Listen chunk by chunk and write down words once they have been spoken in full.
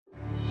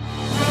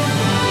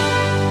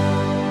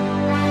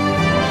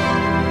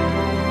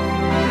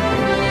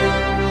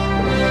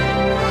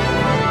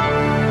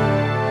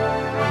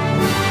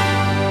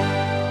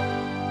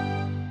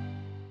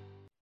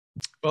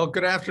Well,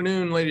 good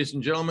afternoon, ladies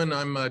and gentlemen.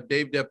 I'm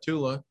Dave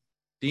Deptula,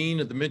 Dean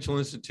of the Mitchell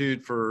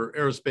Institute for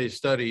Aerospace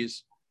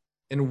Studies,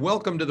 and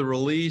welcome to the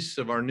release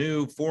of our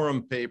new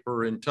forum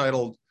paper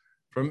entitled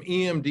From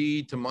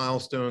EMD to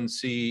Milestone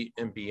C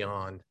and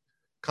Beyond,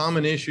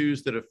 Common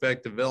Issues that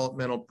Affect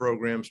Developmental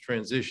Programs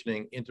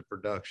Transitioning into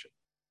Production.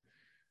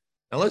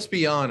 Now, let's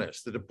be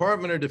honest, the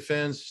Department of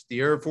Defense,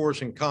 the Air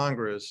Force, and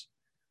Congress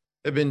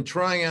have been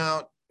trying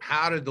out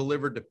how to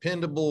deliver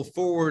dependable,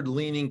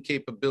 forward-leaning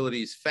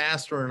capabilities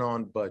faster and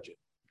on budget.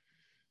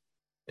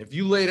 If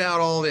you laid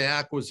out all the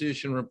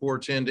acquisition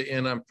reports end to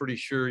end, I'm pretty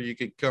sure you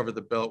could cover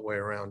the beltway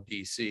around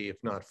DC, if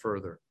not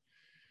further.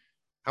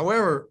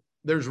 However,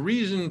 there's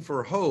reason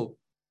for hope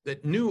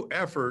that new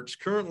efforts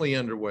currently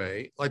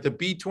underway, like the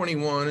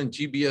B-21 and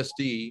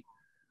GBSD,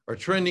 are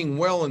trending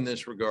well in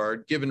this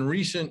regard, given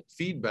recent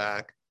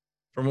feedback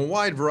from a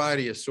wide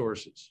variety of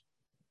sources.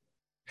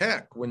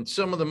 Heck, when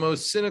some of the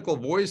most cynical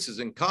voices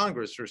in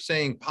Congress are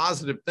saying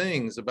positive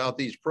things about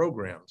these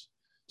programs,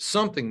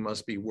 something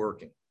must be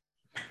working.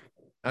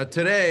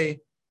 Today,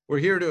 we're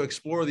here to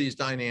explore these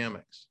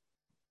dynamics.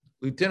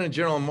 Lt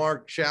Gen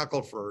Mark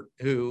Shackelford,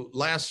 who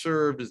last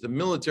served as the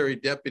military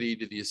deputy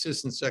to the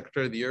Assistant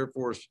Secretary of the Air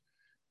Force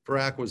for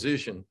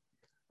Acquisition,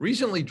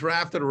 recently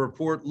drafted a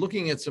report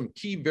looking at some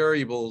key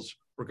variables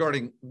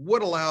regarding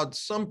what allowed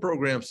some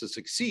programs to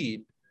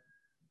succeed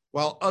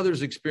while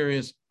others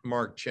experienced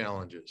marked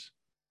challenges.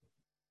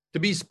 To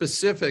be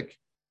specific,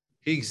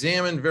 he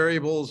examined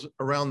variables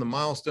around the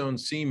Milestone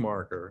C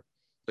marker,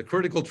 the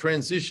critical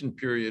transition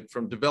period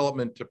from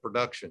development to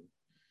production,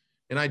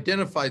 and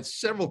identified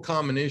several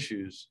common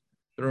issues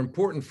that are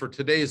important for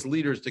today's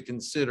leaders to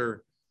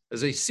consider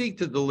as they seek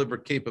to deliver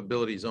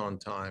capabilities on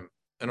time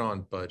and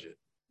on budget.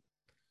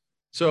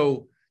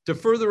 So to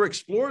further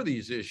explore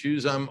these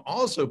issues, I'm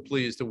also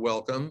pleased to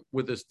welcome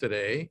with us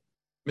today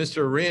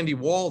Mr. Randall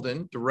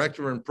Walden,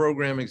 Director and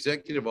Program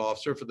Executive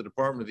Officer for the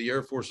Department of the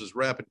Air Force's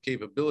Rapid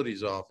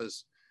Capabilities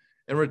Office,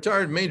 and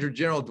retired Major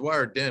General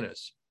Dwyer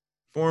Dennis,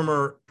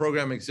 former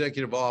Program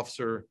Executive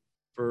Officer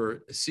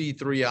for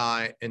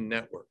C3I and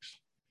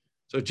Networks.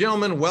 So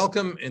gentlemen,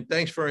 welcome and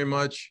thanks very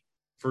much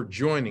for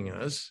joining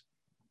us.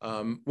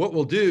 What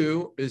we'll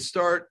do is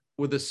start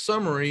with a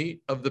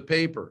summary of the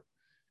paper.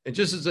 And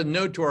just as a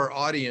note to our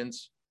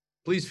audience,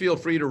 please feel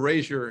free to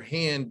raise your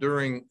hand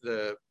during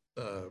the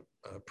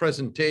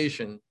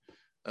presentation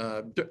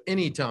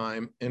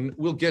anytime, and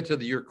we'll get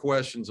to your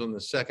questions on the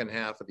second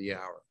half of the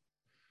hour.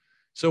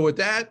 So with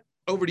that,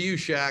 over to you,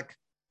 Shaq.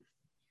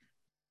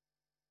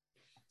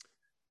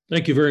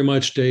 Thank you very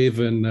much, Dave,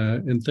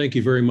 and thank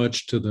you very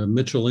much to the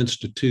Mitchell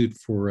Institute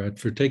for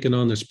taking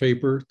on this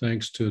paper.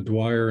 Thanks to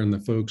Dwyer and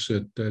the folks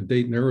at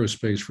Dayton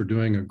Aerospace for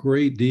doing a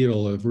great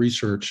deal of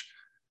research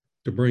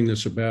to bring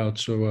this about.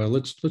 So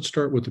let's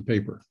start with the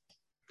paper.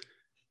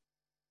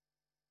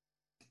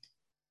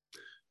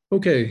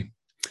 Okay,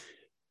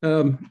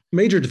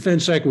 major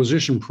defense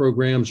acquisition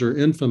programs are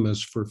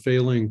infamous for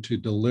failing to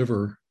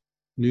deliver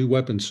new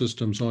weapon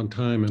systems on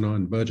time and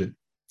on budget.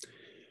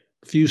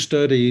 Few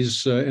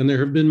studies, and there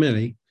have been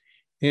many,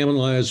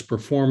 analyze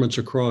performance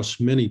across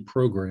many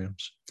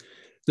programs.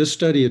 This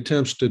study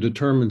attempts to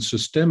determine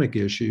systemic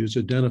issues,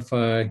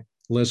 identify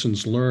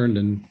lessons learned,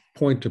 and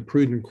point to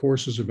prudent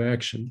courses of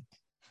action.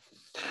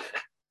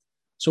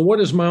 So what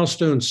is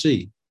Milestone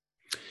C?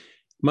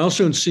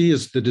 Milestone C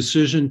is the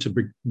decision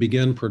to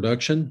begin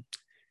production.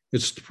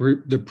 It's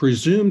the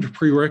presumed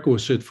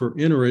prerequisite for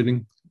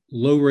entering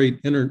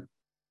low-rate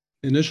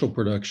initial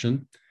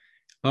production,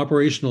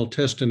 operational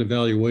test and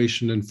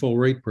evaluation, and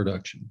full-rate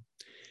production.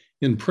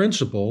 In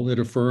principle, it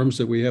affirms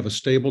that we have a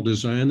stable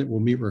design that will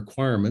meet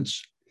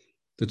requirements,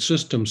 that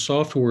system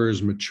software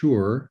is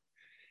mature,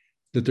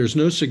 that there's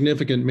no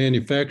significant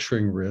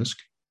manufacturing risk,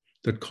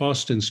 that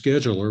cost and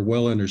schedule are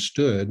well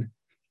understood,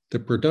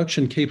 that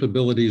production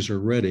capabilities are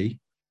ready,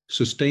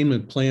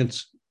 sustainment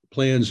plans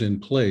in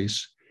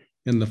place,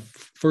 and the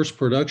first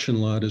production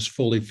lot is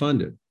fully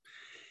funded.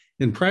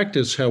 In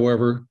practice,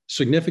 however,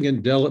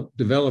 significant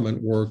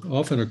development work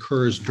often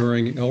occurs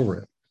during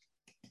LRIP.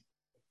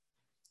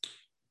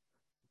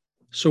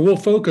 So we'll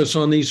focus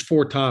on these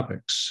four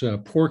topics: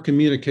 poor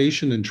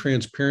communication and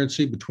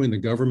transparency between the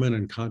government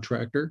and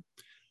contractor,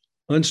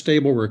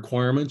 unstable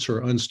requirements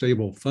or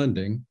unstable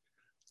funding,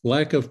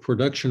 lack of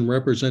production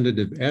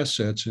representative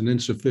assets and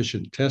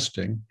insufficient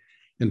testing,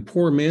 and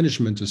poor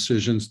management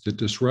decisions that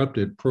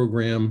disrupted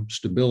program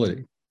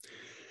stability.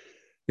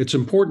 It's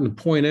important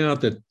to point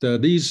out that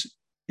these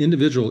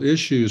individual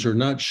issues are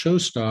not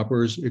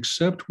showstoppers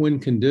except when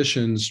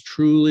conditions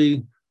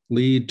truly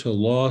lead to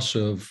loss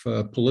of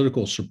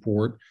political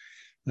support,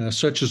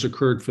 such as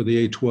occurred for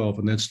the A-12,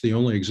 and that's the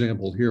only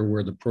example here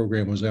where the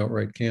program was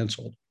outright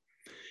canceled.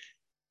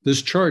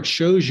 This chart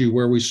shows you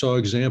where we saw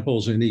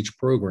examples in each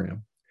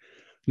program.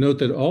 Note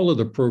that all of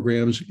the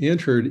programs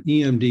entered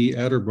EMD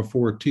at or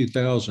before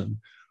 2000,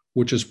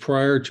 which is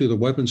prior to the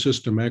Weapon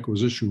System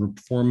Acquisition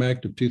Reform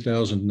Act of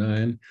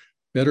 2009,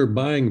 better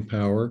buying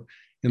power,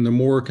 and the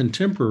more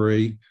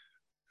contemporary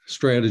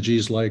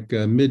strategies like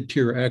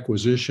mid-tier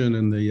acquisition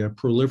and the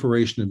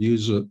proliferation of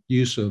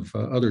use of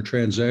other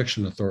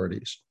transaction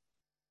authorities.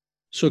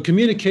 So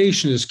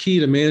communication is key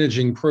to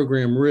managing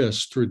program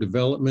risks through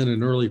development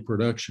and early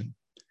production.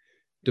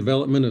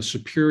 Development of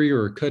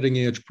superior or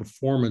cutting-edge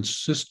performance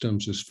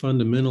systems is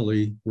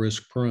fundamentally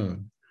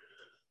risk-prone.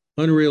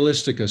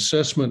 Unrealistic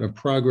assessment of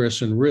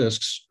progress and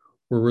risks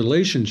or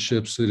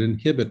relationships that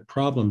inhibit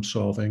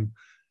problem-solving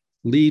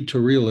lead to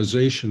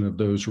realization of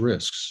those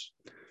risks.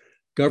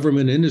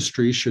 Government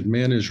industry should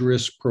manage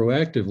risk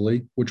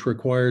proactively, which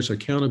requires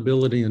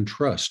accountability and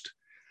trust.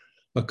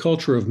 A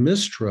culture of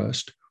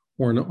mistrust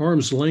or an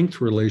arm's length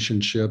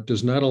relationship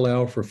does not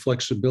allow for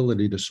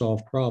flexibility to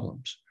solve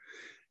problems.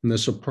 And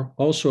this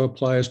also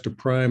applies to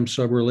prime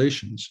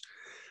subrelations.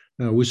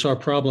 We saw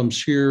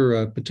problems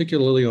here,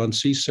 particularly on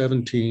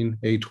C-17,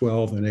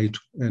 A-12,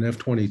 and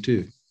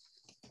F-22.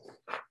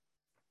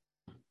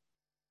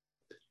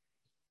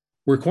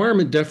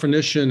 Requirement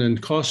definition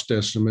and cost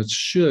estimates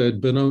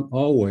should, but don't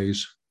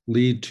always,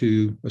 lead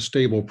to a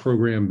stable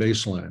program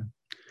baseline.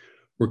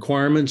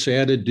 Requirements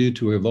added due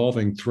to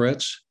evolving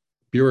threats,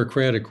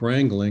 bureaucratic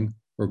wrangling,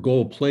 or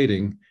gold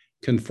plating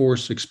can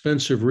force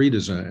expensive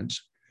redesigns.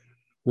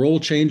 Role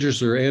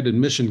changes or added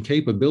mission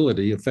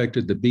capability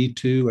affected the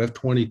B-2,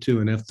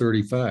 F-22, and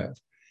F-35.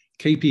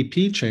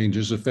 KPP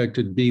changes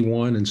affected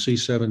B-1 and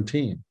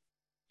C-17.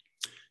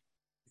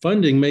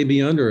 Funding may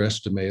be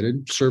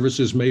underestimated.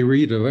 Services may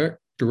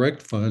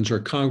redirect funds, or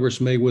Congress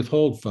may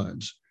withhold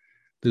funds.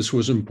 This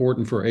was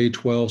important for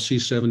A-12,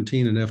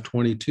 C-17, and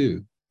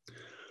F-22.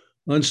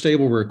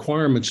 Unstable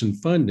requirements and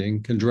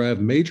funding can drive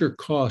major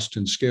cost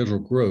and schedule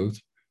growth,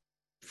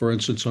 for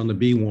instance, on the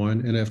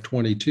B-1 and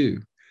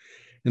F-22.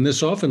 And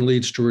this often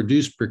leads to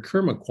reduced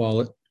procurement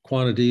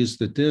quantities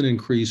that then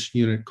increase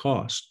unit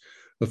cost,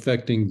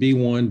 affecting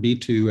B-1,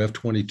 B-2,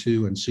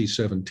 F-22, and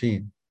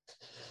C-17.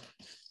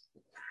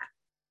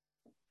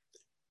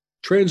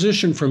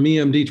 Transition from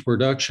EMD to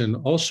production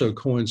also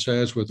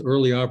coincides with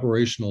early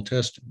operational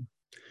testing.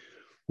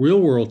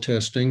 Real-world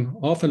testing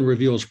often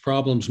reveals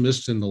problems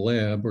missed in the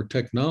lab or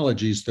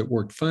technologies that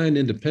work fine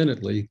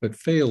independently but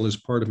fail as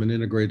part of an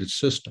integrated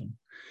system.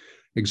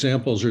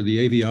 Examples are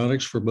the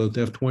avionics for both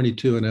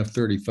F-22 and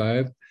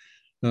F-35,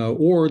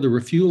 or the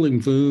refueling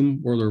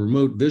boom or the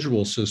remote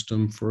visual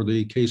system for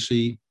the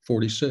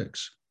KC-46.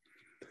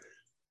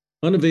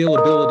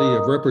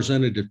 Unavailability of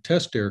representative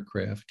test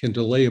aircraft can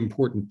delay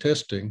important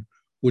testing,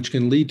 which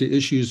can lead to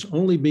issues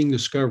only being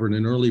discovered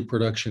in early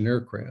production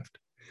aircraft.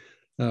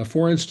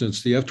 For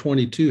instance, the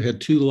F-22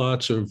 had 2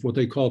 lots of what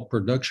they call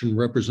production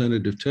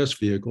representative test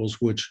vehicles,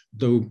 which,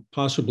 though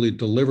possibly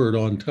delivered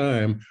on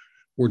time,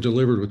 were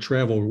delivered with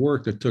travel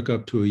work that took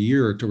up to a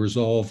year to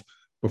resolve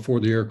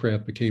before the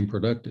aircraft became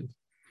productive.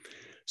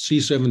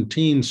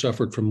 C-17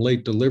 suffered from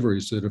late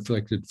deliveries that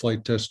affected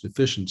flight test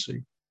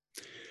efficiency.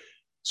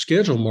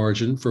 Schedule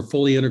margin for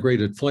fully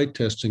integrated flight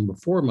testing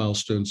before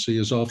Milestone C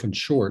is often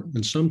short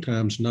and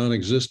sometimes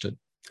non-existent.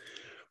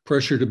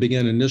 Pressure to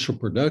begin initial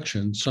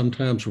production,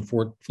 sometimes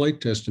before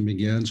flight testing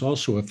begins,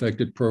 also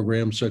affected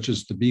programs such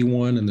as the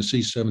B-1 and the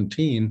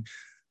C-17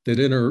 that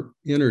entered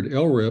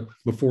LRIP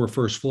before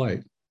first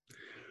flight.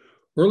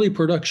 Early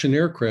production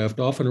aircraft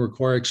often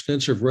require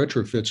extensive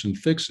retrofits and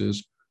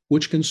fixes,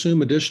 which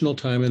consume additional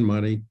time and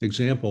money,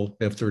 example,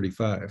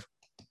 F-35.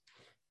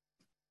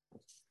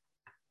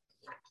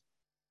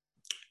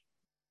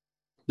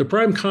 The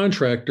prime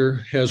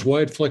contractor has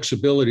wide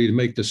flexibility to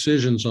make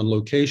decisions on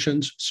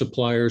locations,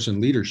 suppliers,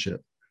 and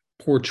leadership.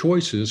 Poor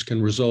choices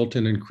can result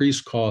in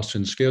increased costs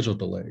and schedule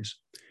delays.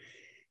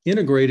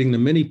 Integrating the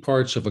many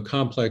parts of a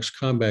complex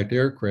combat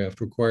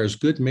aircraft requires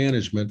good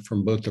management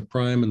from both the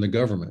prime and the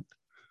government.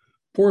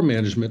 Poor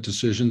management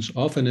decisions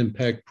often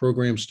impact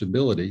program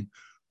stability,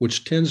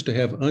 which tends to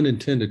have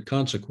unintended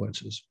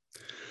consequences.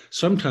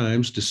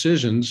 Sometimes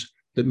decisions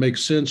that make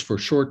sense for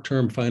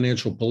short-term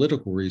financial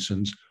political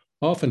reasons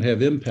often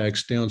have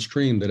impacts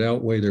downstream that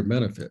outweigh their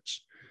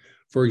benefits.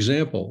 For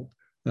example,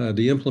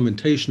 the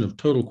implementation of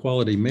total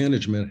quality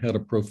management had a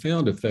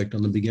profound effect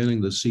on the beginning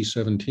of the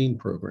C-17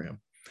 program.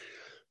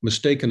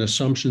 Mistaken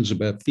assumptions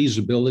about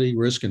feasibility,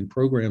 risk, and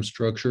program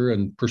structure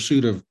and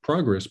pursuit of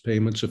progress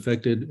payments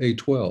affected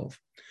A-12.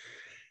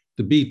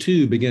 The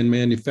B-2 began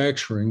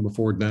manufacturing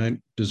before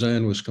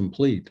design was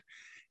complete,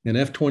 and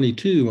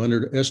F-22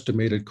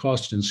 underestimated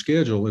cost and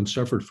schedule and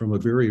suffered from a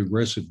very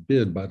aggressive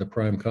bid by the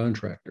prime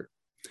contractor.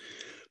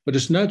 But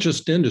it's not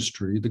just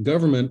industry. The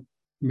government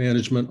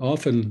management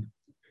often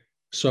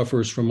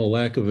suffers from a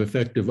lack of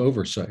effective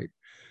oversight.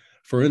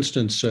 For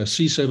instance,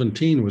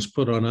 C-17 was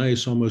put on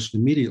ice almost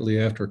immediately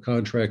after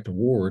contract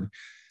award,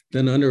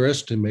 then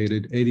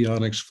underestimated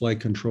avionics,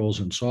 flight controls,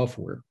 and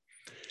software.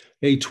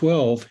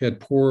 A-12 had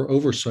poor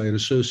oversight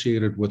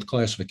associated with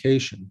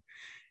classification,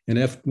 and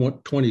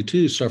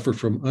F-22 suffered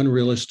from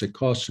unrealistic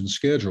cost and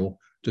schedule,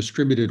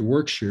 distributed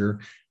work share,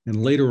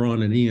 and later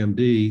on in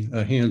EMD,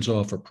 a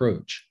hands-off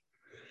approach.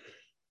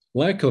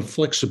 Lack of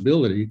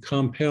flexibility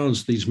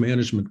compounds these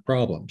management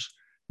problems.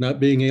 Not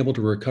being able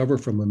to recover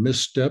from a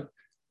misstep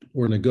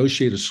or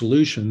negotiate a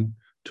solution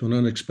to an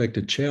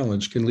unexpected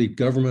challenge can lead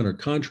government or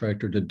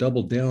contractor to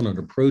double down on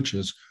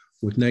approaches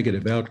with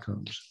negative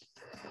outcomes.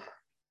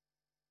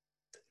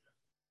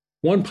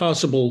 One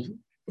possible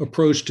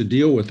approach to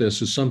deal with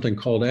this is something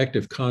called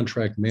active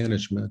contract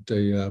management,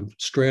 a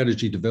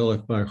strategy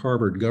developed by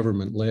Harvard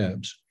Government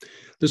Labs.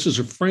 This is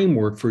a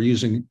framework for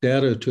using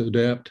data to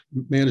adapt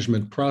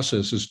management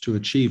processes to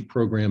achieve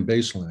program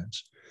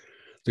baselines.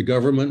 The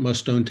government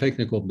must own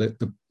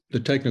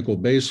the technical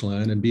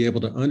baseline and be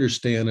able to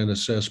understand and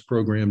assess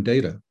program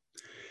data.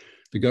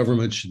 The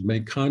government should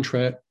make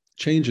contract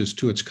changes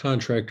to its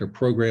contract or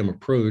program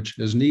approach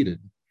as needed.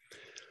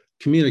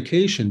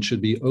 Communication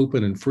should be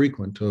open and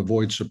frequent to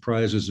avoid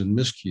surprises and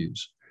miscues.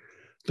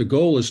 The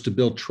goal is to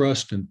build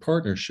trust and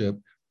partnership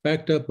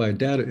backed up by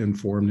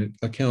data-informed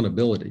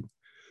accountability.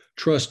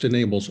 Trust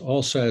enables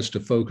all sides to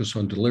focus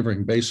on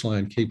delivering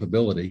baseline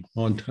capability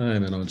on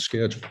time and on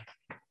schedule.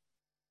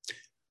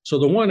 So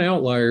the one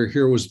outlier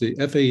here was the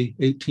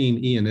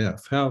FA-18E and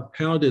F.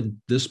 How did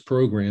this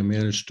program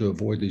manage to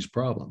avoid these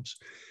problems?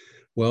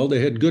 Well, they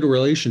had good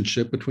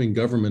relationship between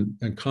government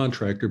and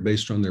contractor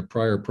based on their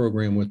prior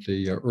program with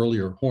the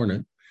earlier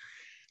Hornet.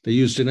 They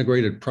used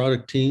integrated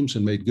product teams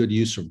and made good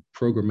use of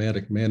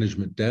programmatic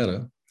management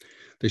data.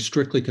 They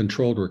strictly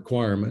controlled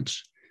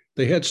requirements.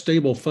 They had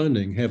stable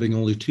funding, having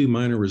only 2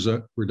 minor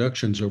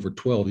reductions over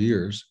 12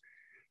 years.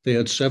 They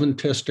had 7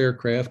 test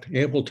aircraft,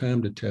 ample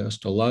time to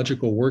test, a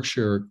logical work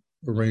share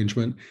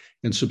arrangement,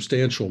 and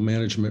substantial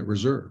management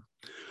reserve.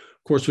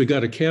 Of course, we got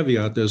to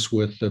caveat this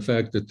with the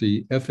fact that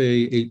the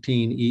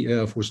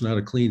FA-18EF was not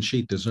a clean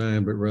sheet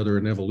design, but rather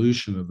an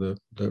evolution of the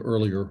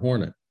earlier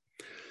Hornet.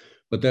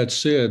 But that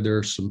said, there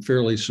are some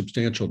fairly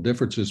substantial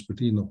differences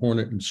between the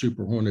Hornet and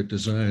Super Hornet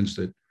designs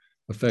that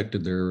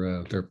affected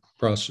their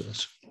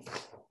process.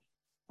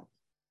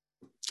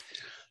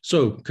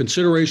 So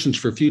considerations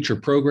for future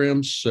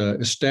programs: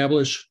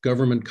 establish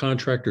government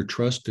contractor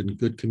trust and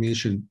good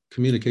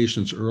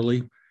communications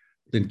early,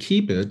 then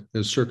keep it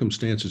as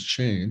circumstances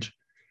change.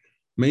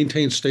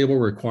 Maintain stable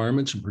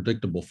requirements and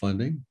predictable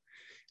funding.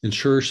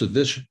 Ensure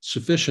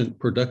sufficient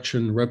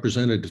production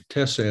representative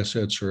test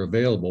assets are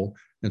available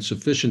and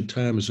sufficient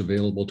time is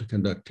available to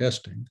conduct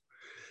testing.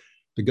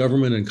 The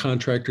government and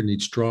contractor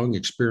need strong,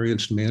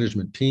 experienced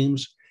management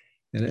teams,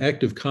 and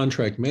active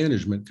contract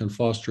management can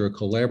foster a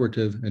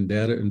collaborative and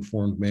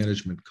data-informed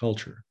management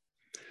culture.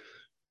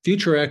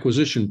 Future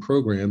acquisition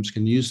programs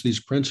can use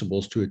these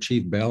principles to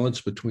achieve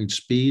balance between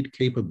speed,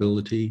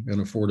 capability, and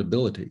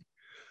affordability.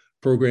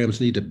 Programs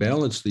need to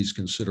balance these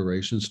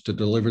considerations to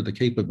deliver the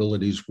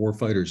capabilities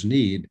warfighters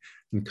need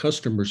and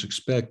customers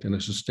expect in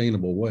a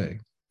sustainable way.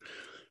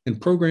 And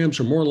programs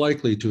are more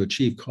likely to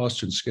achieve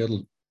cost and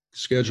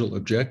schedule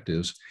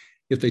objectives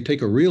if they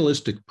take a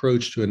realistic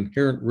approach to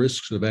inherent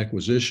risks of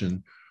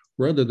acquisition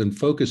rather than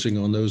focusing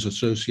on those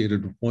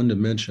associated with one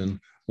dimension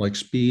like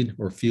speed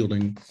or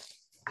fielding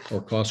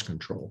or cost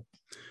control.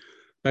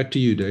 Back to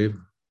you, Dave.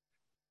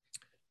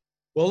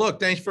 Well, look,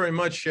 thanks very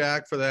much,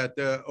 Shaq, for that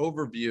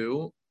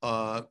overview.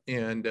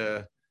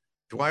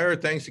 Dwyer,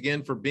 thanks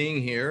again for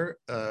being here.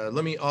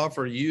 Let me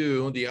offer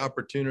you the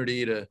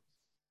opportunity to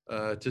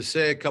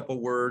say a couple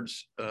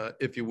words,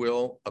 if you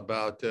will,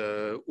 about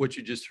what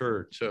you just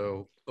heard.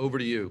 So over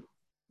to you.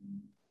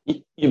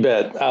 You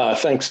bet.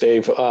 Thanks,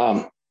 Dave.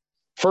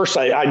 First,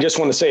 I just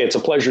want to say it's a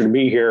pleasure to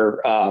be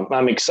here.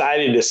 I'm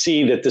excited to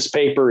see that this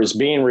paper is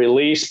being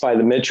released by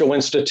the Mitchell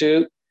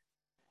Institute.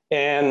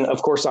 And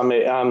of course, I'm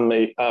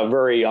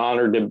very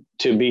honored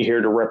to be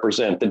here to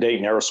represent the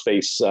Dayton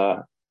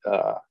Aerospace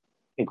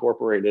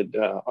Incorporated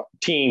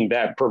team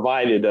that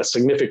provided a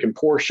significant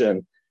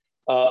portion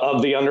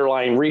of the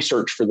underlying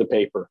research for the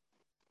paper.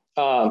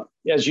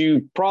 As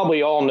you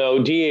probably all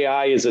know,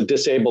 DAI is a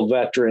disabled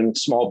veteran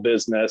small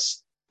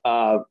business.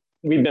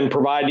 We've been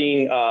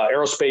providing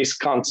aerospace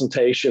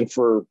consultation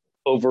for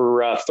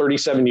over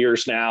 37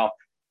 years now.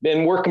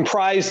 And we're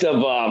comprised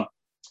of,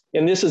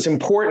 and this is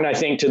important, I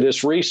think, to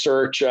this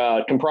research,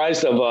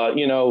 comprised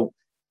of,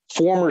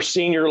 former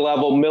senior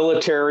level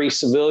military,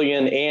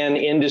 civilian, and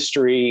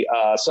industry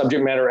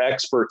subject matter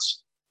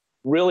experts,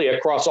 really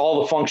across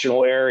all the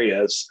functional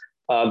areas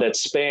that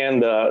span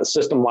the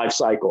system life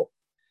cycle.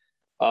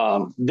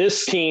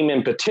 This team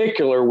in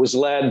particular was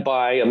led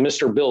by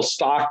Mr. Bill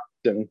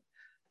Stockton,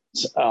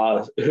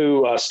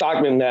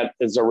 Stockman, that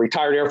is a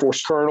retired Air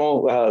Force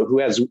colonel who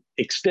has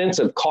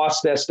extensive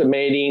cost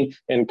estimating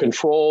and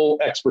control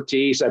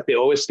expertise at the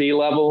OSD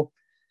level.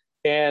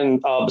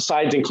 And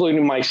besides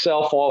including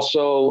myself,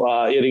 also,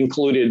 it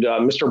included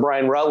Mr.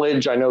 Brian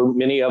Rutledge. I know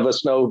many of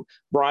us know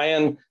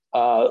Brian,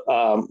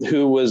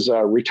 who was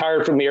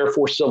retired from the Air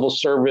Force Civil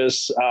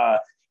Service.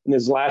 In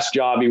his last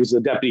job, he was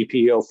the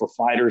deputy PO for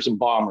fighters and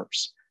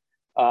bombers.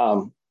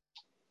 In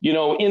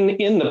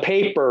the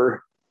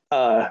paper,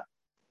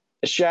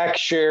 Shaq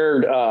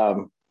shared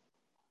a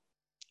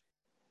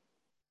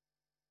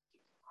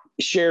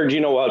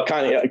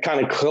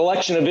kind of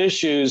collection of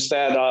issues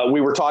that we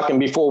were talking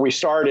before we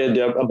started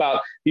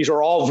about. These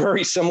are all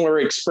very similar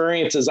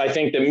experiences, I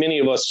think, that many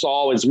of us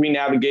saw as we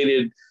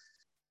navigated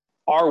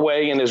our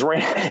way, and as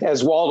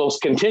Waldo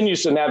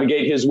continues to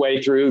navigate his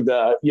way through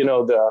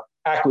the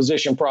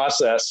acquisition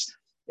process,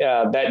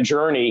 that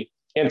journey,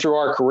 and through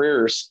our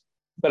careers.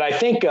 But I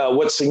think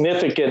what's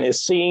significant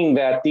is seeing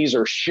that these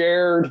are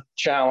shared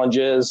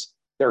challenges,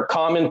 they're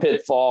common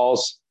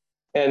pitfalls,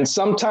 and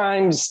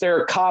sometimes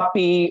they're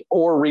copy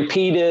or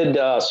repeated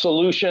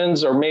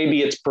solutions, or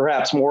maybe it's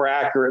perhaps more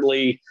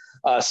accurately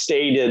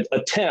stated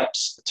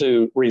attempts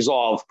to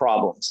resolve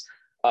problems.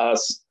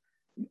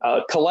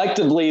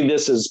 Collectively,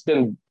 this has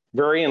been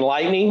very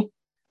enlightening.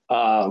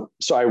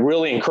 So I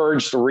really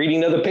encourage the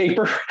reading of the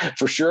paper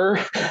for sure.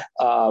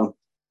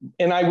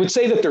 And I would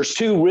say that there's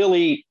two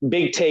really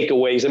big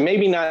takeaways, and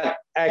maybe not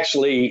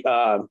actually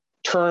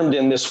termed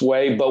in this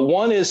way, but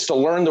one is to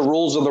learn the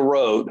rules of the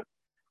road.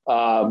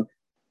 The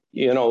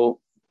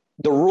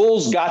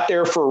rules got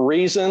there for a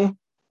reason,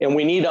 and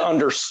we need to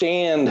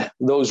understand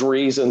those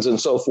reasons and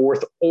so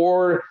forth.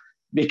 Or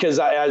because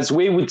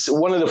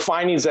one of the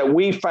findings that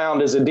we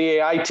found as a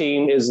DAI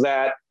team is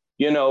that,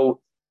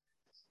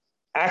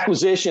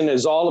 acquisition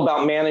is all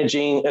about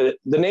managing.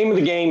 The name of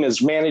the game is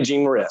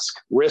managing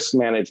risk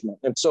management.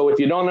 And so if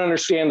you don't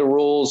understand the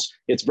rules,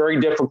 it's very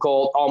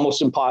difficult,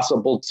 almost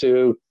impossible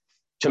to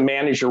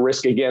manage your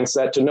risk against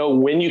that, to know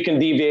when you can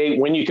deviate,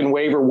 when you can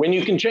waver, when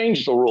you can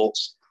change the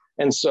rules.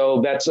 And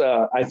so that's,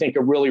 I think,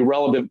 a really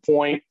relevant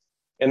point.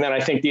 And then I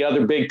think the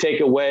other big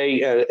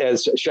takeaway,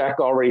 as Shaq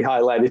already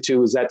highlighted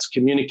too, is that's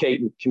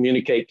communicate.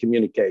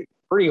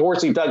 Pretty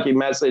horsey-tucky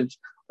message,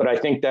 but I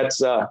think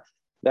that's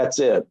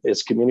it.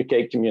 It's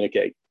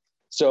communicate.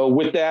 So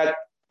with that,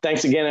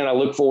 thanks again, and I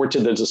look forward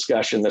to the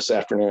discussion this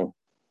afternoon.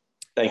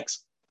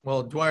 Thanks.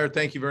 Well, Dwyer,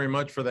 thank you very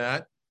much for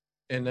that.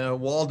 And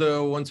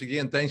Waldo, once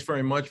again, thanks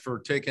very much for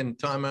taking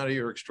time out of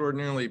your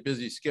extraordinarily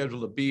busy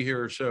schedule to be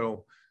here.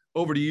 So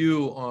over to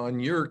you on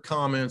your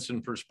comments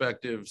and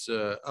perspectives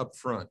up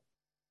front.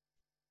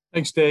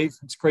 Thanks, Dave.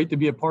 It's great to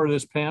be a part of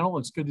this panel.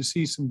 It's good to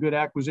see some good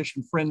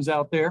acquisition friends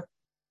out there.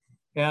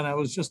 And I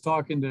was just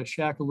talking to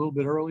Shaq a little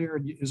bit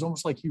earlier. It's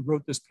almost like he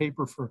wrote this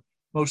paper for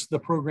most of the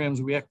programs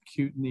we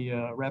execute in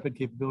the Rapid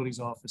Capabilities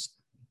Office.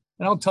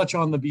 And I'll touch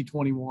on the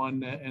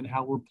B-21 and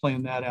how we're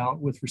playing that out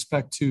with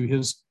respect to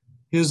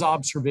his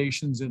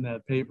observations in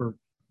that paper.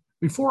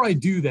 Before I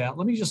do that,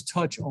 let me just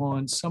touch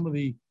on some of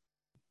the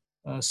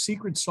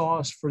secret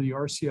sauce for the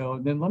RCO,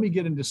 and then let me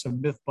get into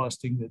some myth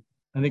busting that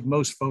I think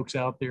most folks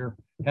out there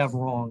have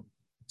wrong.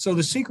 So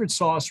the secret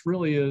sauce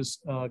really is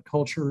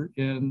culture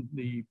in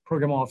the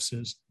program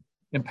offices,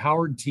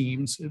 empowered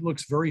teams. It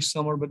looks very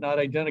similar, but not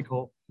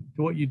identical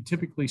to what you'd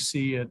typically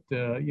see at,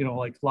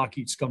 like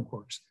Lockheed Skunk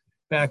Works.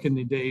 Back in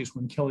the days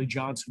when Kelly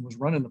Johnson was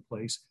running the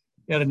place,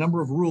 he had a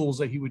number of rules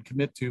that he would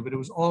commit to, but it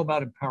was all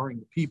about empowering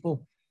the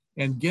people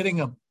and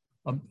getting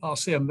I'll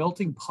say a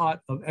melting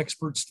pot of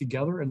experts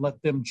together and let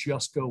them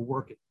just go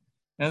work it.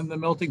 And the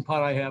melting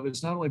pot I have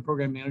is not only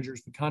program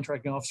managers, but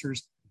contracting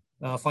officers,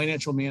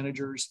 financial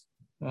managers,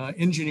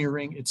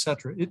 engineering, et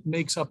cetera. It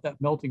makes up that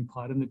melting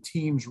pot, and the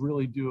teams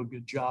really do a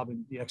good job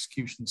in the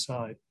execution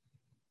side.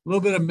 A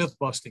little bit of myth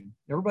busting.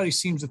 Everybody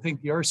seems to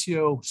think the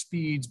RCO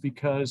speeds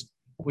because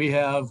we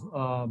have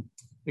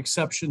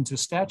exception to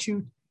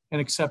statute and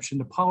exception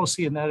to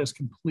policy, and that is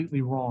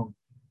completely wrong.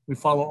 We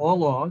follow all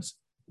laws,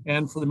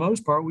 and for the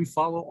most part, we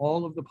follow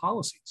all of the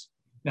policies.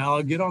 Now,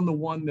 I'll get on the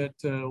one that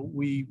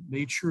we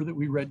made sure that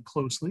we read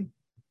closely.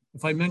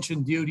 If I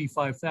mentioned DOD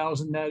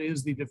 5000, that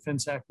is the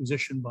Defense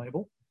Acquisition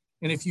Bible.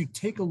 And if you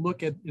take a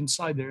look at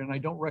inside there, and I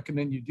don't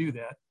recommend you do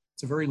that,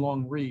 it's a very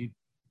long read,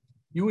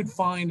 you would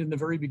find in the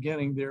very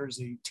beginning, there's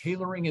a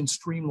tailoring and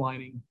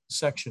streamlining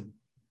section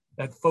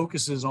that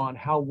focuses on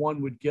how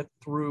one would get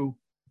through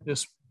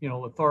this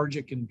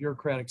lethargic and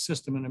bureaucratic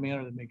system in a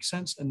manner that makes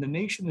sense. And the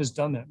nation has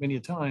done that many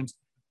times.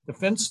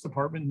 Defense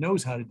Department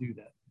knows how to do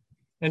that.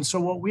 And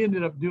so what we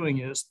ended up doing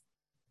is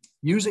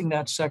using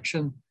that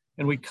section,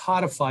 and we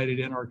codified it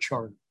in our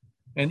charter.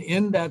 And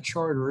in that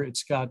charter,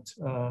 it's got,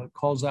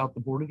 calls out the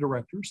board of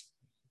directors.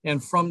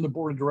 And from the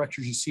board of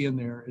directors you see in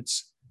there,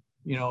 it's,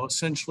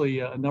 essentially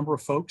a number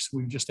of folks.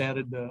 We've just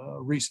added a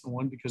recent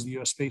one because of the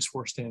U.S. Space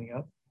Force standing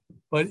up.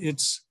 But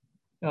it's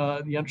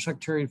the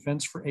Undersecretary of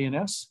Defense for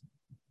A&S,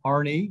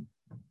 R&E,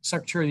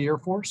 Secretary of the Air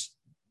Force,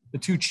 the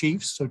two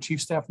chiefs, so Chief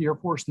Staff of the Air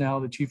Force, now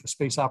the Chief of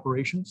Space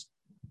Operations.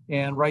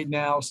 And right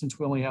now, since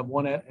we only have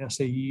one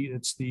SAE,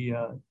 it's the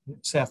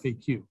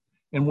SAF-AQ.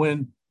 And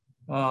when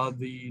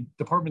the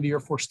Department of the Air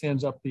Force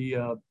stands up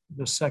the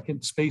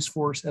second Space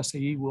Force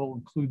SAE, we'll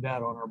include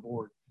that on our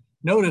board.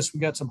 Notice we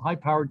got some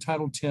high-powered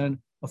Title X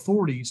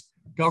authorities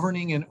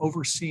governing and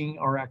overseeing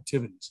our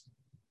activities.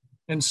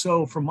 And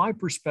so from my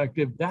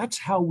perspective, that's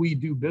how we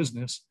do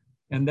business.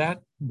 And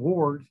that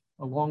board,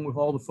 along with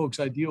all the folks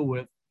I deal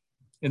with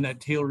in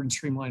that tailored and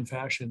streamlined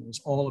fashion, is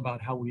all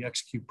about how we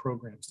execute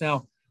programs. Now,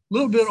 a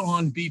little bit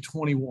on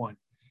B-21.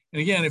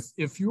 And again,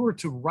 if you were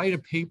to write a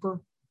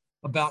paper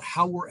about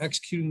how we're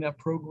executing that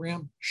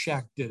program,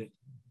 Shaq did it.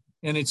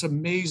 And it's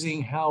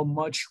amazing how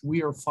much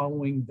we are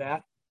following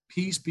that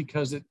piece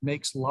because it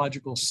makes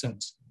logical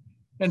sense.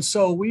 And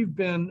so we've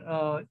been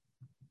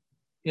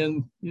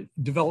in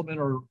development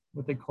or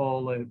what they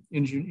call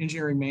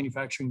engineering,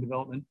 manufacturing,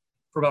 development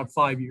for about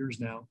 5 years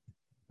now.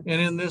 And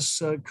in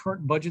this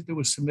current budget that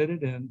was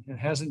submitted and it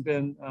hasn't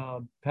been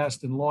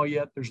passed in law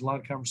yet, there's a lot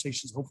of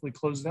conversations, hopefully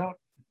closed out.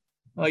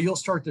 You'll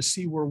start to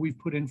see where we've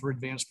put in for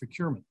advanced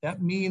procurement.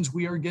 That means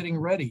we are getting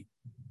ready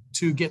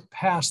to get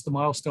past the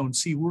Milestone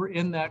C. We're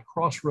in that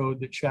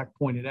crossroad that Shaq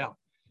pointed out.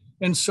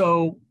 And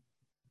so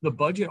the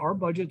budget, our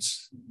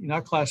budget's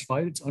not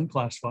classified, it's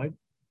unclassified.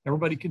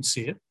 Everybody can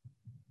see it.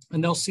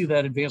 And they'll see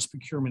that advanced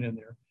procurement in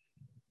there.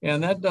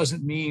 And that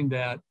doesn't mean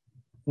that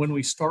when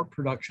we start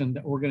production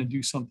that we're going to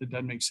do something that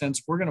doesn't make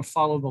sense. We're going to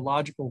follow the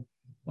logical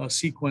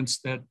sequence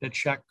that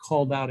Shaq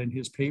called out in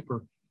his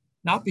paper,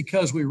 not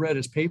because we read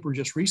his paper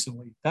just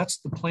recently. That's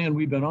the plan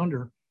we've been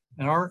under.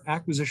 And our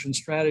acquisition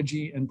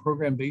strategy and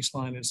program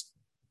baseline is,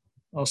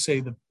 I'll say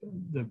the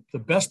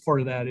best part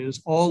of that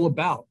is all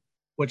about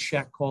what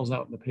Shaq calls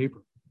out in the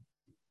paper.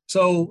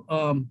 So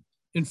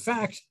in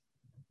fact,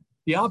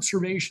 the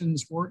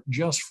observations weren't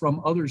just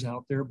from others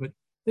out there, but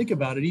think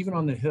about it, even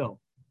on the Hill.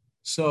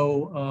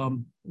 So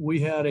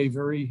we had a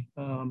very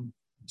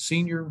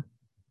senior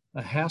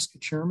HASC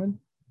chairman,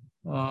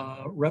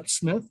 Rep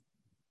Smith,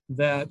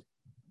 that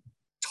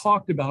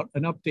talked about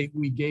an update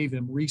we gave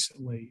him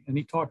recently. And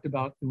he talked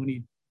about when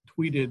he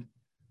tweeted,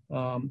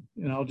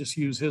 and I'll just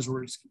use his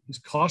words, he's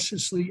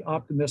cautiously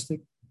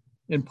optimistic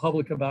in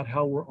public about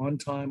how we're on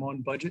time,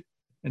 on budget,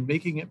 and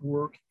making it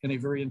work in a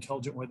very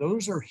intelligent way.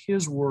 Those are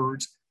his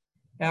words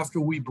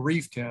after we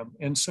briefed him.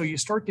 And so you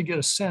start to get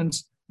a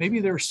sense, maybe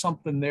there's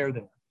something there.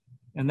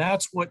 And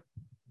that's what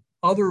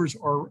others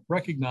are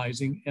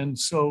recognizing. And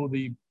so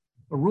the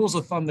rules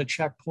of thumb that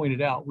Shaq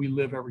pointed out, we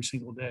live every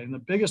single day. And the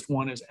biggest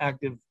one is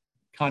active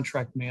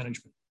contract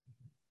management.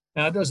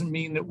 Now, it doesn't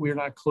mean that we're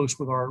not close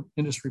with our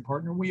industry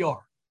partner. We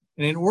are.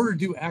 And in order to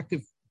do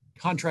active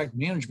contract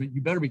management,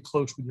 you better be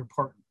close with your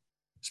partner,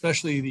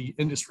 especially the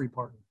industry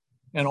partner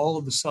and all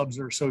of the subs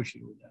that are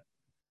associated with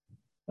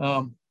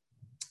that.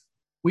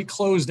 We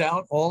closed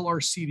out all our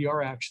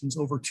CDR actions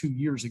over 2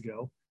 years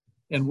ago,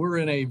 and we're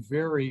in a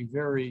very,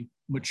 very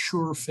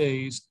mature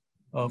phase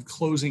of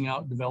closing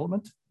out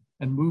development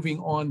and moving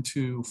on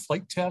to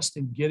flight test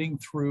and getting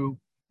through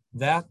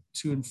that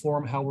to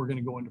inform how we're going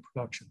to go into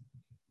production.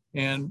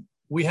 And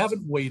we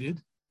haven't waited.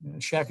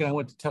 Shaq and I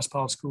went to test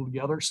pilot school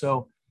together.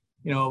 So,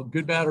 you know,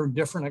 good, bad, or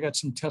indifferent, I got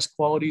some test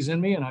qualities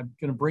in me, and I'm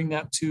going to bring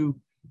that to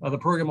the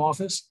program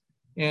office.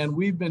 And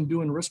we've been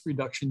doing risk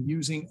reduction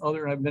using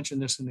other, and I've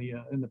mentioned this in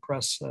the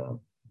press,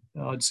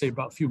 I'd say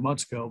about a few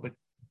months ago, but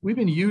we've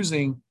been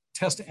using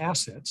test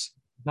assets,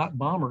 not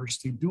bombers,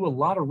 to do a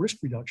lot of risk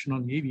reduction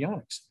on the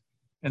avionics.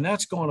 And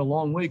that's gone a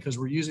long way because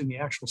we're using the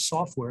actual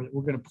software that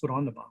we're going to put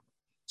on the bomber.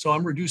 So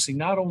I'm reducing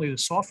not only the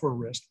software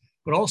risk,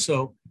 but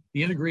also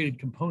the integrated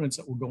components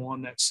that will go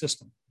on that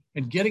system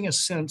and getting a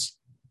sense,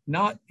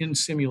 not in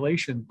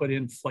simulation, but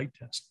in flight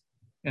test.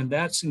 And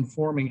that's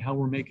informing how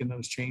we're making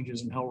those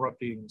changes and how we're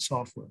updating the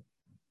software.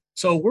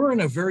 So we're in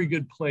a very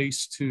good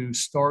place to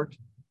start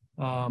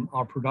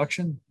our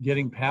production,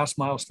 getting past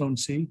Milestone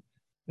C.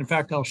 In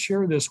fact, I'll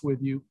share this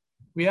with you.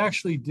 We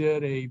actually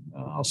did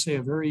I'll say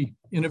a very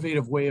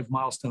innovative way of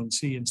Milestone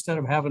C. Instead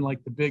of having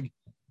like the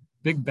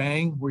big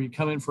bang where you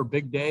come in for a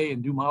big day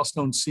and do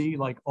Milestone C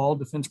like all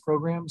defense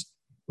programs,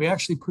 we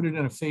actually put it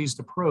in a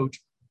phased approach.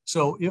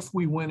 So if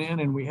we went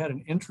in and we had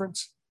an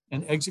entrance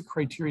and exit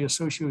criteria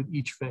associated with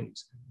each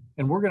phase,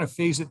 and we're going to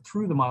phase it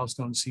through the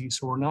Milestone C,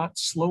 so we're not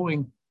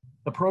slowing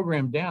the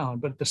program down,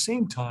 but at the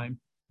same time,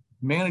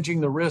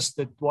 managing the risk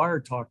that Dwyer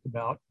talked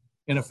about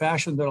in a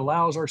fashion that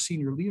allows our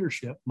senior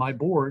leadership, my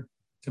board,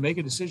 to make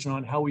a decision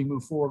on how we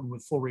move forward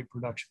with full rate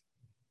production.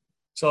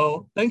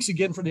 So thanks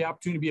again for the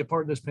opportunity to be a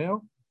part of this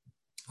panel.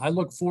 I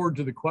look forward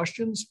to the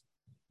questions.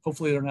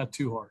 Hopefully they're not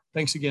too hard.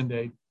 Thanks again,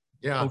 Dave.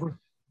 Yeah. Over.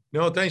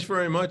 No, thanks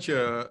very much,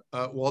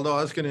 Waldo.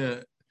 I was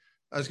going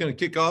to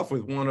kick off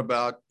with one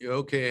about,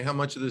 okay, how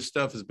much of this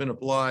stuff has been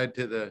applied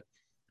to the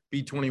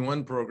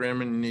B-21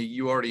 program, and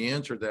you already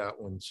answered that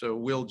one. So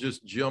we'll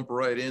just jump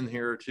right in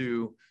here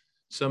to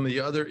some of the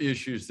other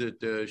issues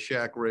that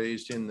Shaq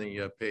raised in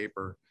the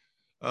paper.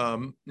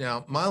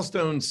 Now,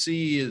 Milestone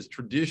C is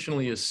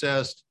traditionally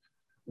assessed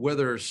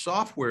whether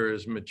software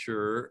is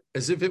mature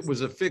as if it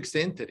was a fixed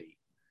entity.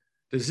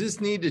 Does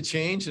this need to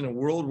change in a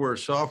world where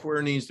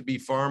software needs to be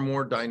far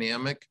more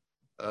dynamic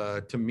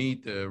to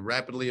meet the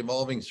rapidly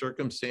evolving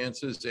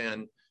circumstances?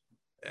 And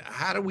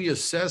how do we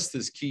assess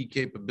this key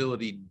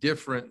capability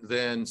different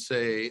than,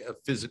 say, a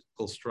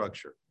physical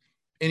structure?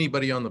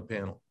 Anybody on the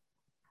panel?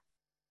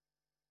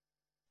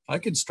 I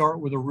could start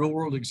with a real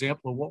world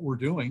example of what we're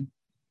doing.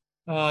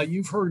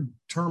 You've heard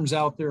terms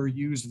out there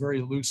used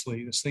very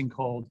loosely, this thing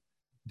called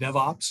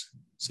DevOps,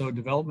 so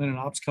development and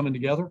ops coming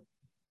together.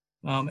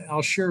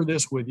 I'll share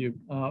this with you.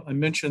 I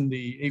mentioned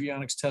the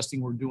avionics testing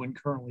we're doing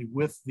currently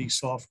with the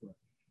software.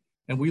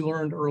 And we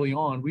learned early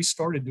on, we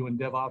started doing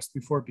DevOps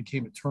before it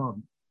became a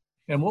term.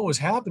 And what was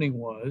happening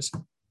was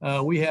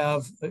we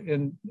have,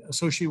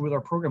 associated with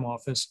our program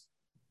office,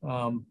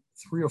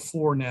 3 or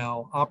 4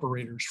 now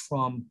operators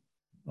from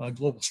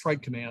Global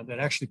Strike Command that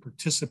actually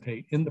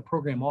participate in the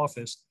program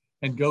office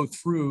and go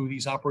through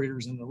these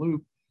operators in the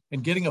loop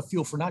and getting a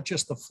feel for not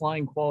just the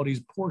flying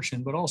qualities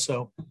portion, but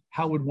also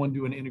how would one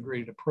do an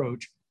integrated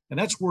approach. And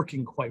that's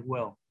working quite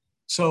well.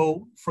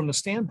 So from the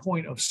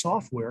standpoint of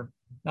software,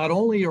 not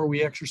only are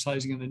we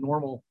exercising in the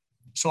normal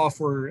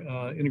software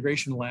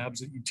integration labs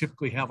that you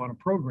typically have on a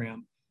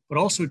program, but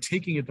also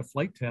taking it to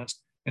flight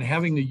test and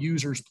having the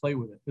users play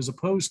with it, as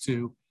opposed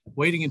to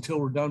waiting until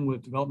we're done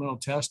with developmental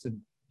test and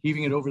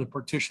heaving it over the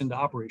partition to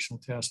operational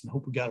test and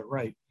hope we got it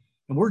right.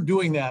 And we're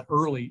doing that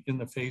early in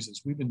the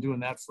phases. We've been doing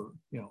that for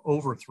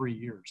over 3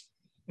 years.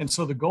 And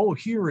so the goal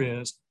here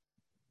is,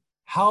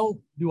 how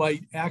do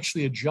I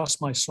actually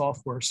adjust my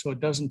software so it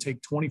doesn't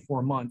take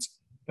 24 months,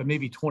 but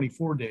maybe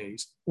 24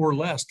 days or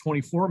less,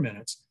 24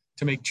 minutes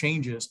to make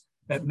changes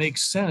that make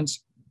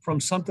sense from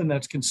something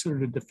that's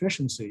considered a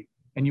deficiency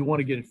and you want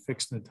to get it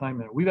fixed in a time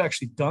manner. We've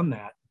actually done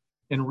that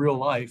in real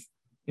life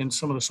in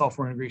some of the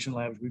software integration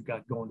labs we've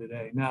got going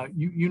today. Now,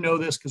 you know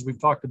this because we've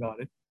talked about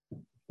it.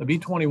 The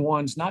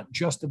B-21 is not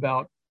just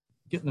about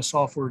getting the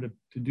software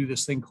to do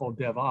this thing called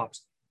DevOps.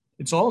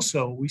 It's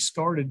also, we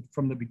started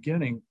from the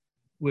beginning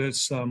with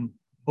some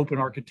open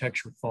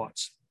architecture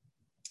thoughts.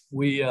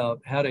 We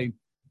had a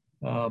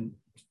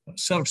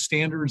set of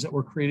standards that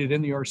were created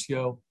in the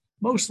RCO,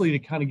 mostly to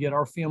kind of get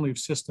our family of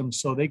systems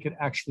so they could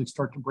actually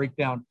start to break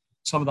down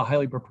some of the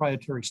highly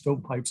proprietary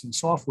stovepipes in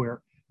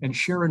software and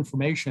share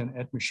information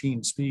at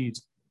machine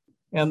speeds.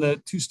 And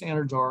the two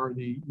standards are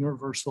the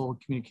Universal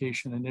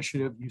Communication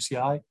Initiative,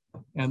 UCI,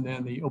 and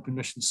then the Open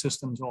Mission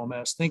Systems,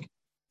 OMS.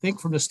 Think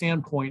from the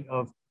standpoint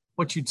of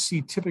what you'd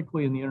see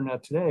typically in the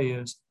internet today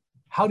is,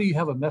 how do you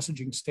have a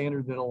messaging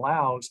standard that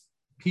allows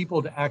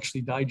people to actually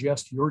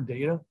digest your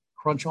data,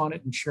 crunch on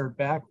it and share it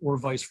back, or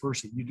vice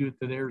versa? You do it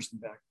to theirs and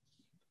back.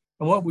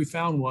 And what we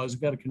found was,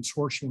 we've got a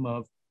consortium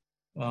of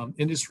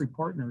industry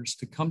partners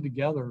to come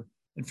together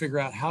and figure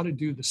out how to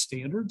do the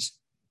standards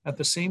at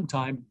the same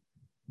time,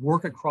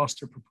 work across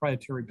their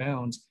proprietary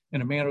bounds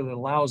in a manner that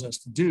allows us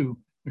to do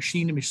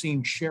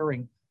machine-to-machine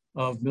sharing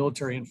of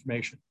military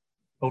information.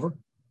 Over.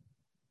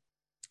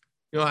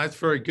 That's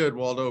very good,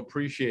 Waldo.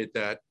 Appreciate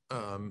that.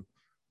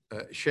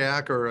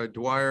 Shack or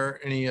Dwyer,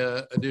 any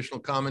additional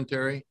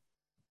commentary?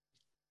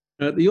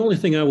 The only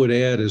thing I would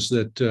add is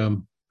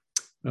that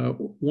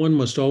one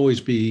must always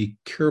be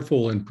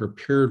careful and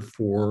prepared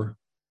for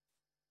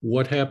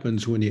what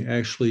happens when you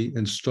actually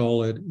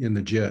install it in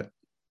the jet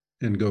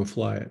and go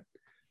fly it.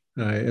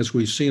 As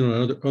we've seen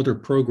on other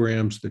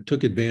programs that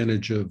took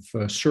advantage of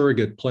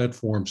surrogate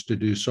platforms to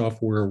do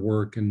software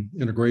work and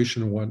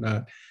integration and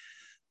whatnot,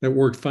 that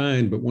worked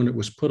fine. But when it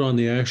was put on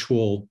the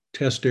actual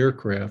test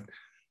aircraft,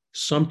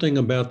 something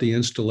about the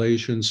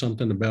installation,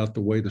 something about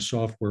the way the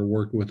software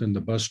worked within the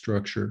bus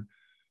structure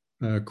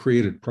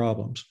created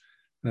problems.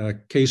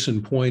 Case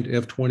in point,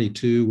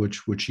 F-22,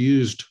 which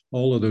used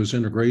all of those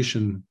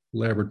integration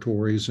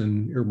laboratories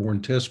and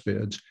airborne test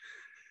beds.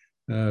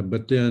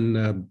 But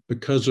then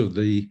because of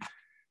the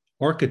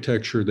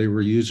architecture they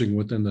were using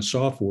within the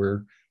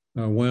software,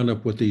 wound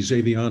up with these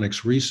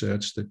avionics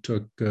resets that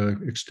took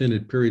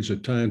extended periods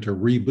of time to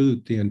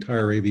reboot the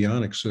entire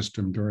avionics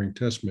system during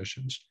test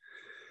missions.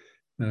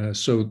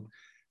 So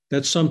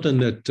that's something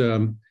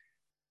that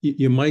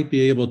you might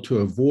be able to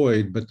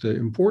avoid, but the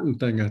important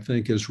thing, I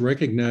think, is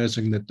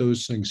recognizing that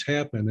those things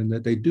happen and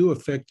that they do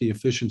affect the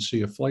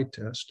efficiency of flight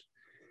test.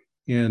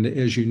 And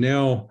as you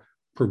now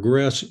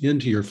progress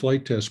into your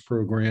flight test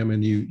program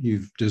and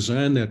you've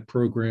designed that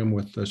program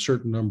with a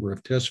certain number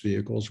of test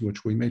vehicles,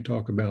 which we may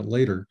talk about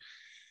later,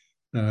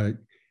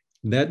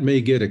 that may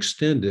get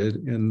extended.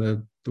 And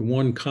the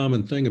one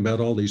common thing about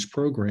all these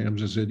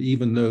programs is that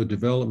even though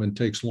development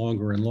takes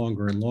longer and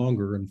longer and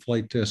longer and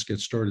flight tests get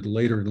started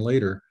later and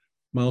later,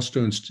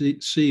 Milestone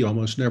C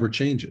almost never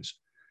changes.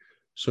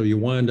 So you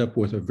wind up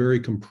with a very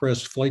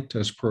compressed flight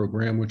test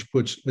program, which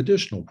puts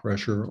additional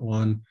pressure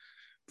on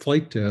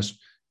flight test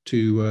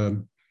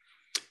to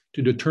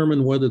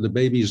determine whether the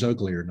baby is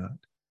ugly or not.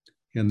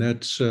 And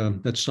that's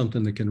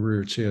something that can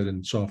rear its head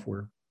in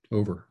software.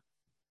 Over.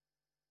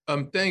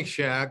 Thanks,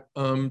 Shack.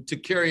 To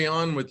carry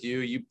on with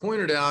you, you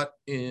pointed out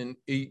in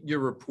your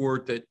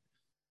report that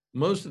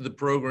most of the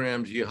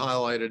programs you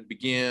highlighted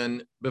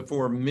began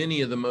before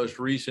many of the most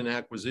recent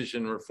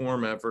acquisition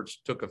reform efforts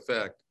took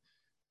effect.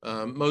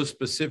 Most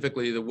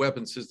specifically, the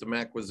Weapons System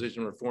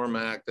Acquisition Reform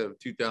Act of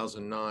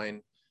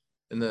 2009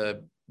 and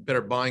the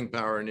Better Buying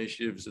Power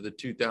initiatives of the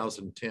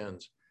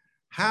 2010s.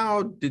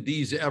 How did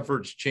these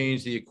efforts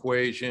change the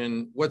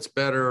equation? What's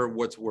better?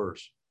 What's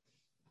worse?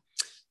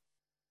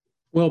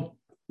 Well,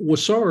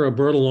 WSARA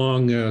brought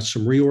along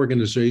some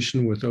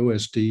reorganization with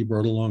OSD,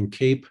 brought along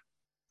CAPE,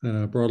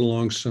 brought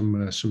along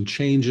some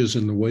changes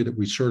in the way that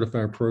we certify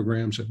our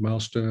programs at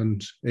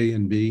milestones A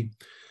and B.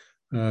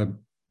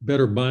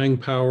 Better Buying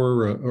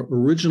Power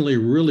originally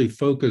really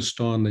focused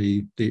on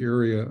the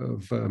area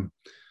of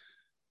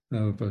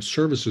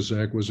services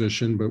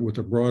acquisition, but with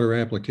a broader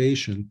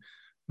application,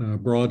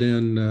 brought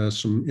in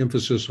some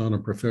emphasis on a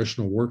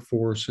professional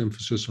workforce,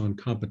 emphasis on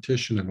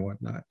competition and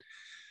whatnot.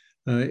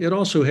 It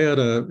also had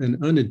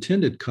an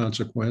unintended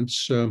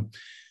consequence.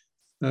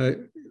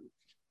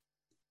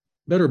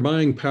 better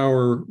buying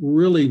power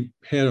really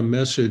had a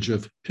message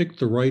of pick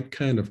the right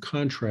kind of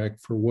contract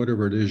for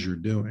whatever it is you're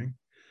doing.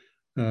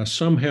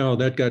 Somehow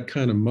that got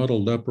kind of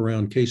muddled up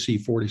around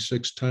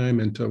KC-46 time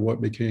into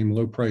what became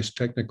low price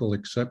technical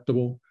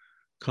acceptable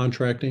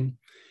contracting.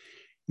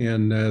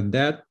 And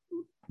that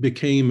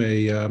became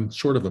a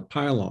sort of a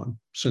pile-on.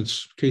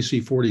 Since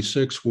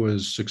KC-46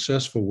 was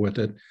successful with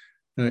it,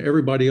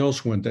 everybody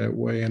else went that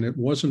way, and it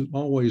wasn't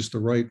always the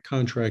right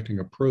contracting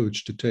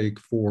approach to take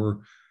for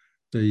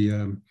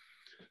the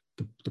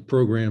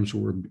programs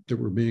that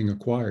were being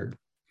acquired.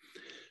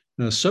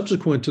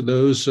 Subsequent to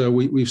those,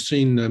 we've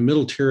seen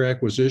middle tier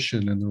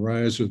acquisition and the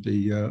rise of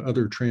the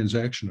other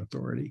transaction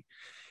authority.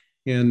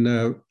 And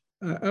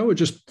I would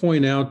just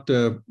point out,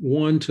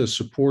 one, to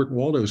support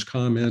Waldo's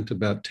comment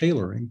about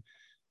tailoring.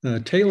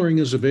 Tailoring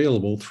is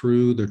available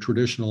through the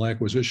traditional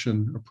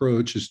acquisition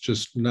approach. It's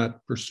just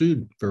not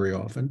pursued very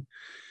often.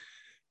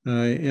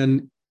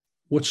 And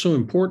what's so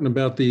important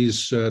about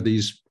these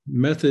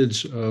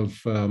methods of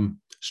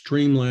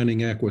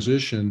streamlining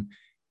acquisition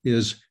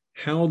is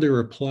how they're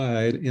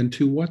applied and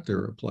to what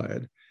they're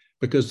applied,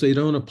 because they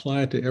don't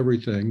apply to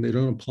everything. They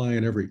don't apply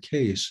in every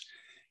case.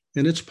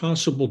 And it's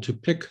possible to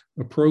pick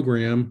a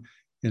program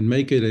and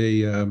make it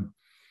a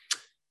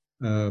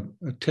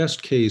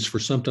test case for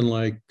something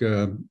like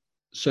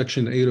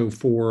Section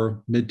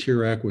 804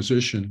 mid-tier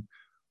acquisition,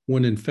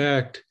 when in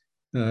fact,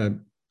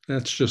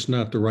 that's just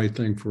not the right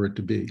thing for it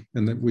to be.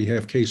 And that we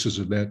have cases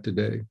of that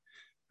today,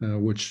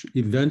 which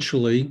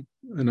eventually,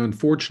 and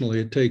unfortunately,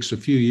 it takes a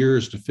few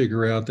years to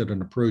figure out that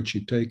an approach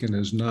you've taken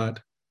is not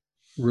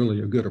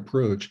really a good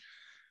approach.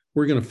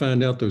 We're going to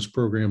find out those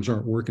programs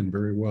aren't working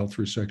very well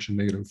through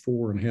Section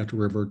 804 and have to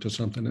revert to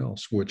something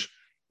else, which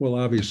will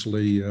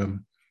obviously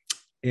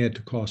add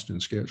to cost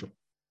and schedule.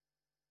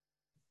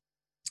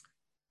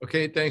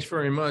 Okay, thanks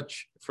very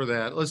much for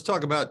that. Let's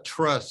talk about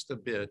trust a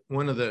bit.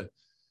 One of the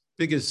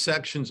biggest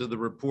sections of the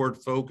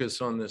report focus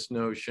on this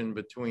notion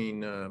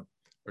between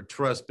or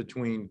trust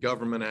between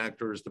government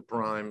actors, the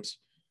primes,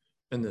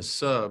 and the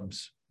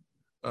subs.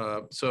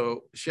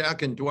 So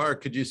Shack and Dwyer,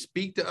 could you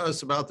speak to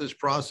us about this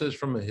process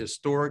from a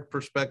historic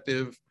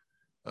perspective,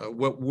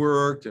 what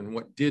worked and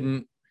what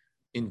didn't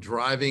in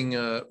driving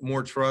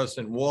more trust?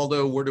 And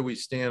Waldo, where do we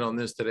stand on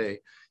this today?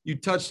 You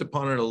touched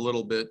upon it a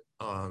little bit.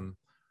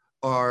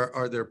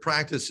 Are there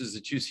practices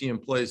that you see in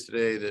place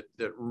today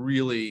that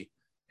really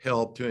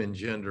help to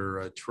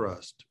engender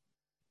trust?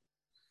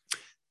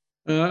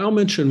 I'll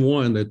mention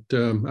one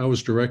that I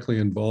was directly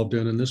involved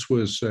in, and this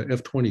was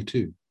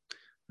F-22.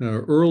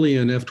 Early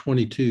in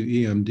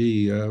F-22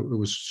 EMD, it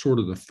was sort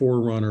of the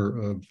forerunner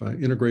of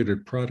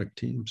integrated product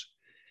teams.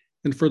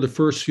 And for the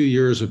first few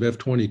years of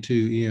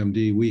F-22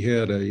 EMD, we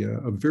had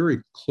a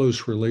very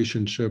close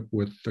relationship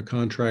with the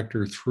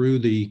contractor through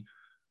the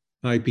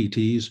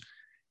IPTs,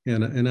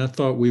 and I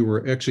thought we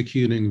were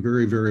executing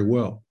very, very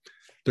well.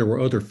 There were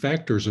other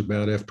factors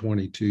about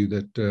F-22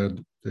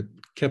 that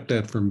kept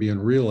that from being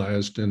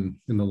realized in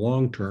the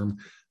long term,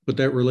 but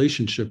that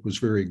relationship was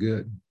very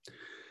good.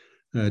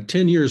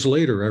 10 years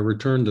later, I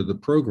returned to the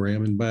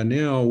program, and by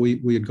now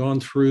we had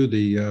gone through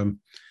the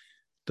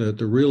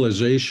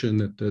realization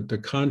that the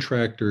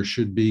contractor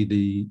should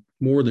be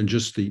more than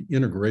just the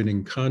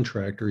integrating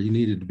contractor. He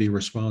needed to be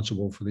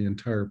responsible for the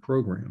entire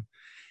program.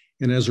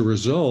 And as a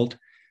result,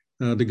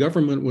 the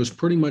government was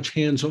pretty much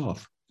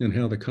hands-off in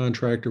how the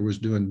contractor was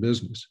doing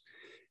business.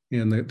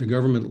 And the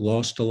government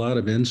lost a lot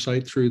of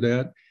insight through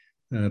that.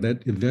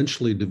 That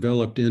eventually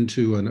developed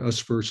into an us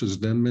versus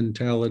them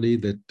mentality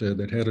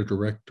that had a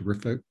direct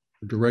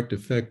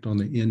effect on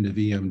the end of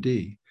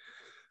EMD.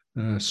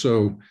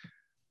 So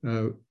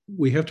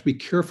we have to be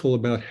careful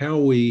about how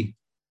we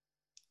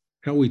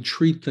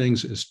treat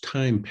things as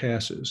time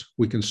passes.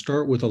 We can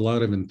start with a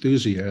lot of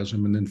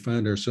enthusiasm and then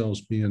find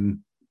ourselves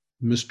being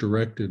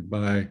misdirected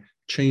by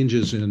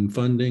changes in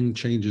funding,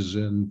 changes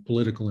in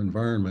political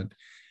environment.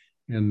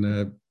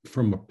 And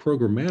from a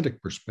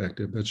programmatic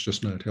perspective, that's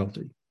just not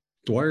healthy.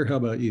 Dwyer, how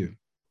about you?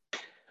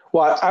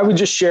 Well, I would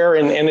just share,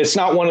 and it's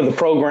not one of the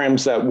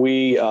programs that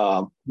we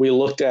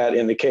looked at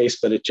in the case,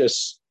 but it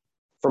just,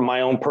 from my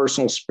own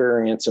personal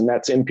experience, and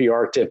that's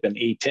NPR TIP and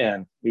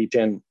E10,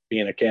 E10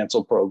 being a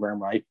canceled program,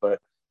 right? But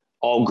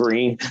all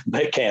green,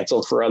 but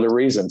canceled for other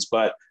reasons.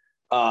 But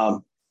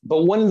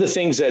one of the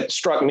things that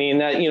struck me,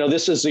 and that,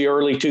 this is the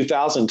early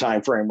 2000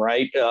 timeframe,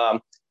 right?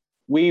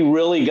 We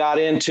really got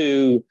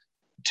into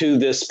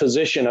this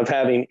position of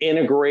having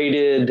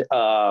integrated,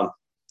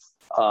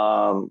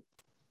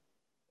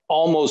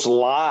 almost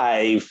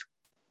live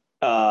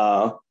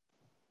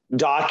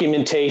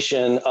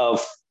documentation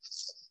of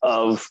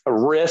a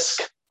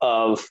risk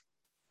of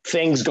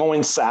things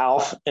going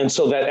south. And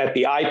so that at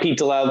the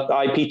IPT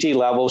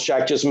level,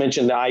 Shaq just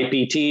mentioned the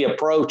IPT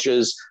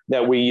approaches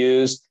that we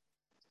used.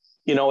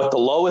 At the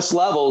lowest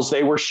levels,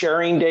 they were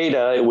sharing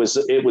data. It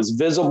was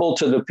visible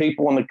to the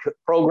people in the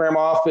program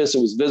office.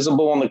 It was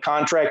visible on the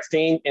contract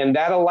team, and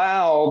that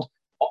allowed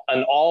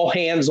an all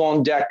hands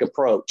on deck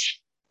approach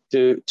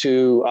to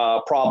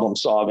problem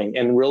solving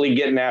and really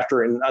getting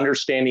after it and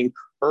understanding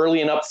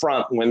early and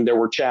upfront when there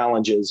were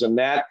challenges. And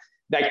that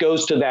that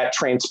goes to that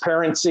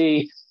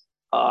transparency.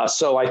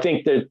 So I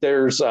think that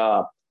there's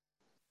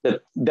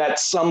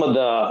that's some of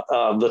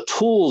the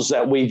tools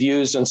that we've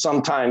used, and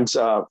sometimes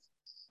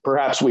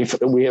perhaps we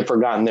have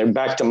forgotten. There,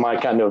 back to my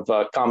kind of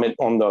comment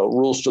on the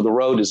rules to the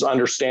road, is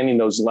understanding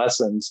those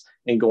lessons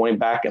and going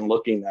back and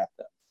looking at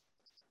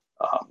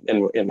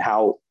them, and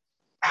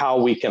how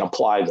we can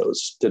apply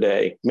those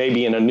today,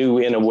 maybe in a new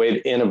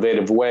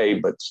innovative way,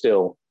 but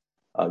still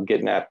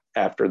getting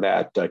after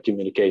that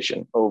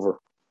communication. Over.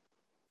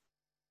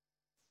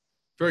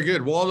 Very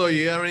good. Waldo,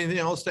 you have anything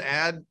else to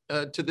add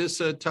to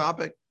this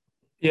topic?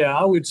 Yeah,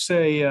 I would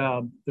say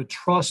the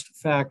trust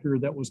factor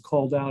that was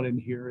called out in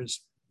here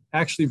is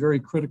actually very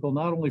critical,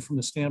 not only from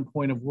the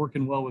standpoint of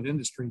working well with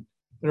industry,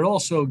 but it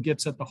also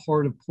gets at the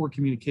heart of poor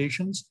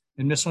communications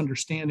and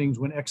misunderstandings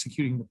when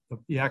executing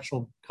the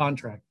actual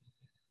contract.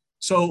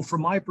 So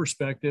from my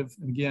perspective,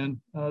 again,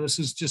 this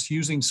is just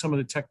using some of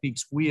the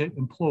techniques we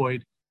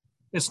employed.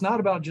 It's not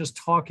about just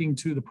talking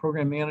to the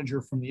program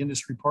manager from the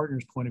industry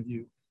partner's point of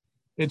view.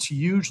 It's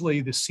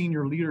usually the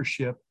senior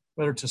leadership,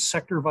 whether it's a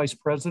sector vice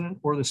president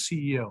or the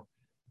CEO.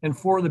 And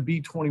for the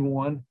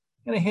B-21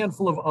 and a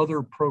handful of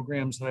other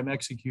programs that I'm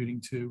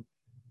executing to,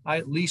 I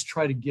at least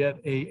try to get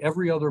a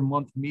every other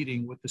month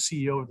meeting with the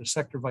CEO or the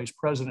sector vice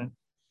president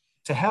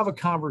to have a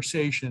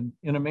conversation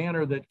in a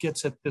manner that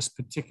gets at this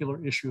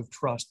particular issue of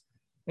trust.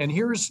 And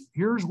here's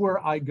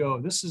where I go.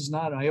 This is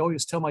not, I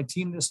always tell my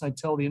team this, and I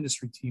tell the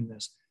industry team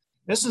this.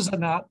 This is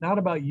not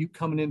about you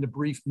coming in to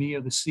brief me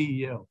or the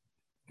CEO.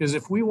 Because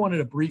if we wanted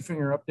a briefing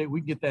or update,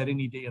 we'd get that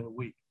any day of the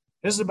week.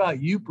 This is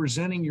about you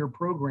presenting your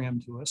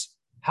program to us,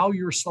 how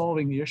you're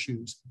solving the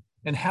issues,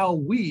 and how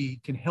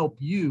we can help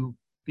you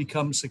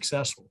become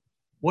successful.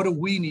 What do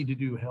we need to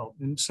do to help?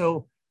 And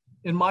so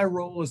in my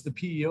role as the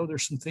PEO,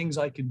 there's some things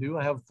I can do.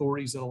 I have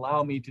authorities that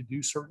allow me to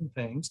do certain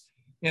things.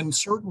 And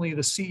certainly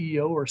the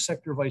CEO or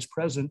sector vice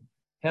president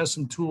has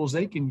some tools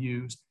they can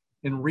use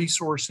in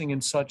resourcing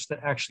and such that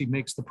actually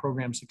makes the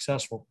program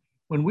successful.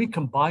 When we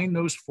combine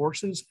those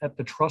forces at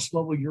the trust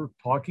level you're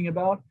talking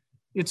about,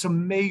 it's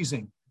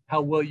amazing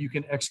how well you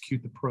can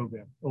execute the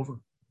program. Over.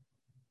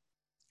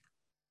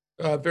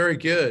 Very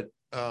good.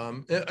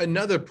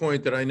 Another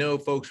point that I know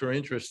folks are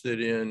interested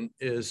in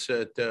is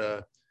that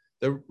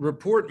the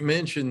report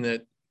mentioned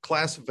that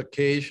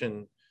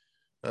classification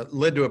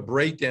led to a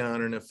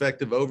breakdown in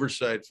effective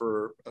oversight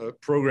for a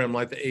program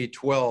like the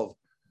A-12.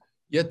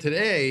 Yet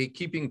today,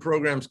 keeping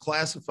programs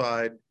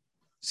classified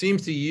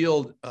seems to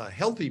yield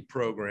healthy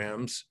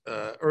programs,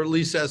 or at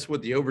least that's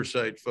what the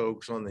oversight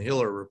folks on the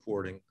Hill are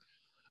reporting.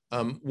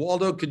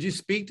 Waldo, could you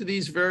speak to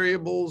these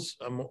variables?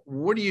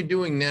 What are you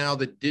doing now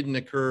that didn't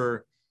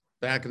occur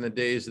back in the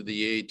days of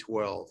the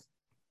A-12?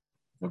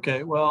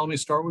 Okay, well, let me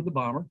start with the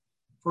bomber.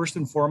 First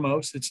and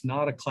foremost, it's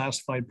not a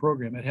classified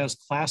program. It has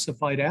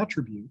classified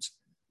attributes.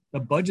 The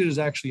budget is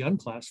actually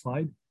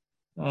unclassified.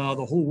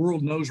 The whole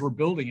world knows we're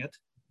building it.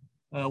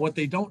 What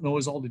they don't know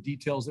is all the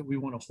details that we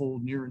want to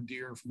hold near and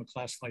dear from a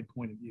classified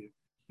point of view.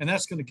 And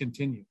that's going to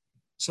continue.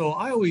 So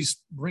I always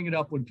bring it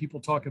up when people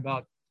talk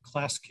about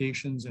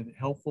classifications and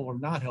helpful or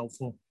not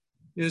helpful,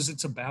 is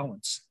it's a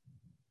balance.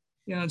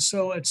 Yeah, and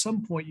so at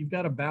some point you've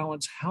got to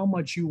balance how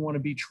much you want to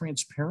be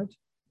transparent,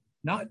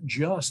 not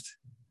just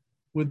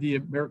with the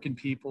American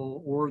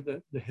people or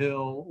the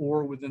Hill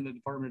or within the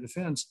Department of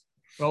Defense,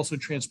 but also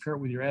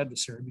transparent with your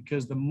adversary,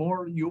 because the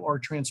more you are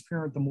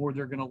transparent, the more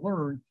they're going to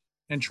learn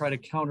and try to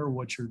counter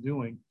what you're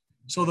doing.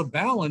 So the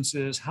balance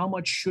is how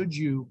much should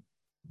you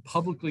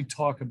publicly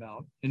talk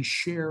about and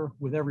share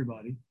with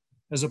everybody,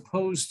 as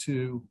opposed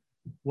to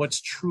what's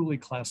truly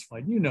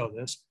classified. You know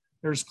this.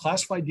 There's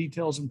classified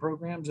details in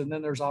programs, and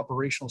then there's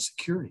operational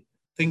security,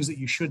 things that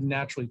you shouldn't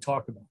naturally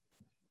talk about.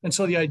 And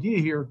so the idea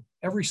here,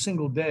 every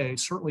single day,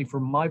 certainly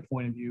from my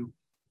point of view,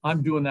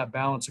 I'm doing that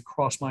balance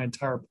across my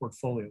entire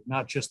portfolio,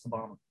 not just the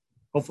bomber.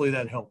 Hopefully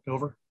that helped.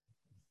 Over.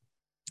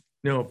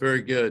 No,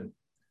 very good.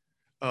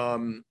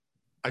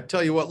 I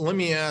tell you what, let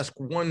me ask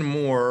one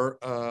more,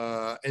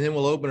 and then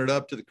we'll open it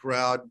up to the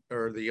crowd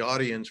or the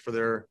audience for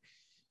their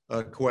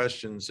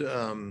questions.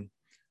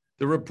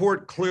 The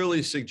report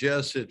clearly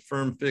suggests that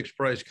firm fixed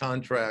price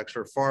contracts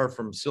are far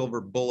from silver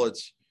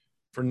bullets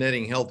for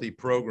netting healthy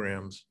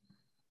programs.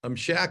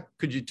 Shaq,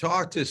 could you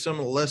talk to some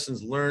of the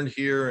lessons learned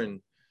here,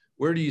 and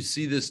where do you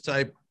see this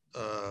type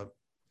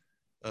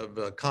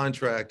of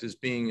contract as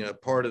being a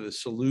part of the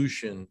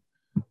solution?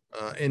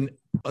 And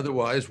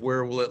otherwise,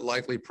 where will it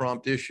likely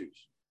prompt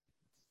issues?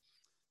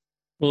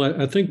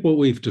 Well, I think what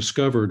we've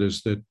discovered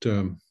is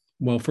that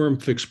while firm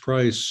fixed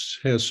price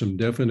has some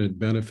definite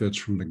benefits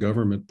from the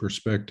government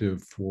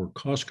perspective for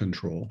cost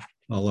control,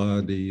 a la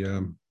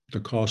the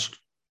cost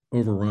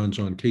overruns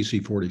on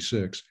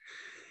KC-46,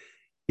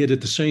 it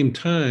at the same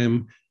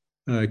time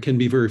can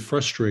be very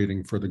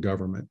frustrating for the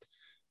government.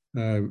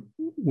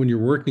 When you're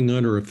working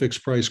under a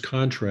fixed price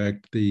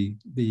contract, the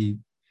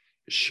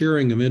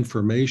sharing of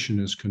information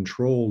is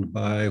controlled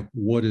by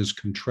what is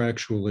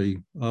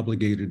contractually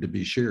obligated to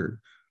be shared.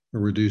 A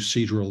reduced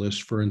CEDRA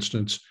list, for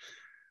instance,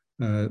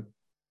 a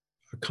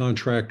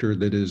contractor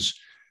that is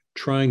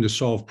trying to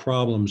solve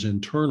problems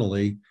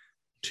internally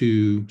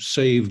to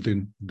save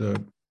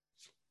the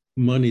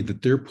money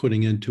that they're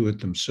putting into it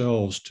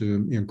themselves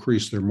to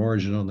increase their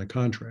margin on the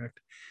contract.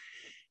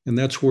 And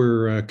that's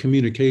where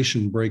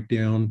communication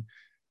breakdown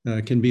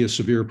can be a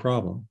severe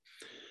problem.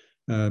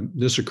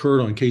 This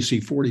occurred on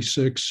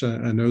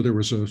KC-46. I know there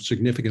was a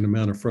significant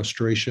amount of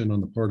frustration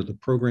on the part of the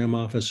program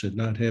office at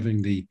not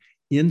having the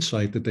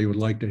insight that they would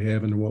like to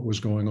have into what was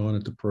going on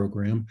at the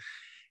program.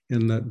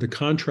 And the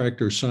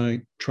contractor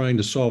trying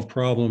to solve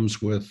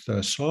problems with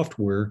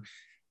software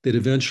that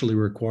eventually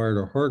required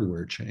a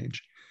hardware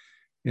change.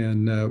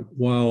 And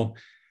while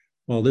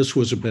this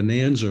was a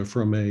bonanza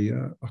from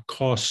a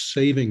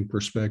cost-saving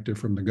perspective,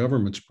 from the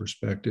government's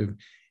perspective,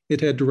 it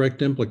had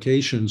direct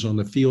implications on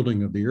the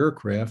fielding of the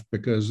aircraft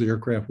because the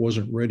aircraft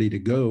wasn't ready to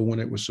go when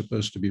it was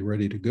supposed to be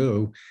ready to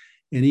go.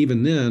 And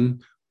even then,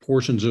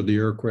 portions of the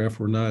aircraft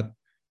were not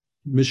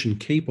mission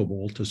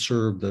capable to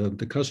serve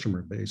the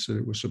customer base that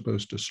it was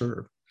supposed to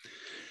serve.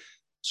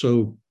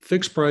 So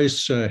fixed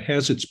price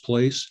has its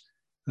place.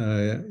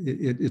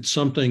 It's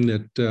something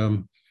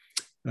that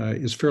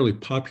is fairly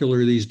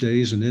popular these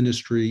days, and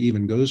industry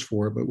even goes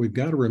for it. But we've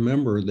got to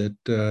remember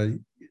that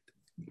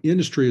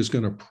industry is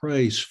going to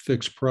price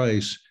fixed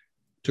price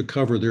to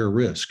cover their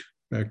risk.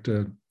 Back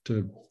to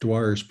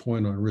Dwyer's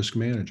point on risk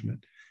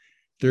management.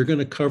 They're going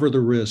to cover the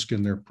risk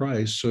in their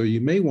price. So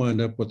you may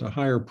wind up with a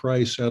higher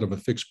price out of a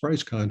fixed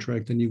price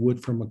contract than you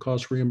would from a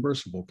cost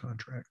reimbursable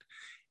contract,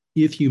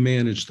 if you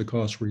manage the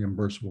cost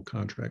reimbursable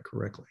contract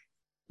correctly.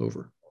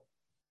 Over.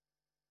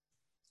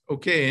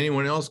 Okay,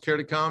 anyone else care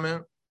to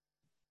comment?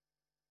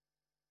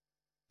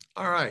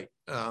 All right,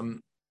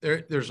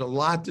 there's a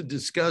lot to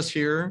discuss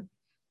here.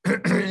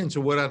 And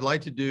so what I'd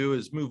like to do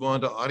is move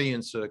on to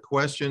audience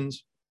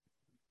questions.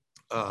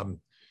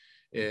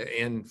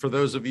 And for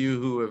those of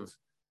you who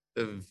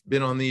have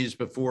been on these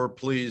before,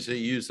 please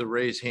use the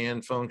raise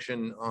hand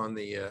function on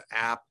the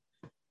app.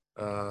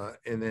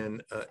 And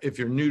then if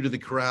you're new to the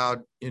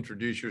crowd,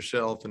 introduce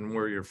yourself and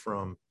where you're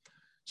from.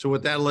 So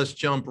with that, let's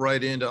jump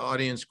right into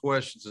audience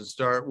questions and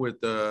start with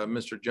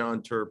Mr.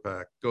 John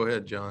Turpak. Go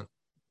ahead, John.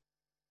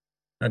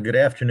 Good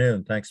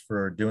afternoon. Thanks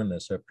for doing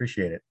this. I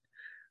appreciate it.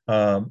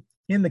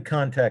 In the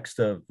context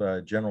of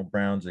General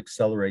Brown's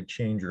Accelerate,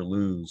 Change, or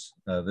Lose,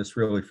 this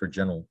really for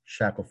General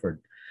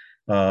Shackelford,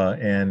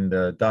 and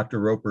Dr.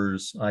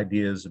 Roper's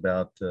ideas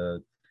about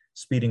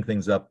speeding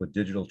things up with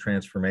digital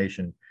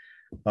transformation.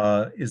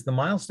 Is the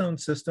milestone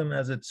system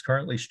as it's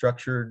currently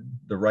structured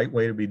the right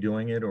way to be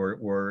doing it?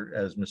 Or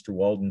as Mr.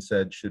 Walden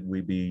said, should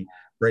we be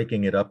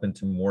breaking it up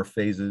into more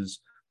phases?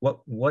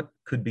 What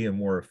could be a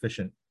more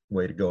efficient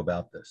way to go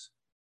about this?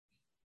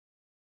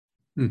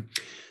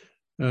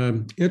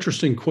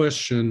 Interesting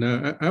question.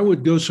 I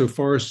would go so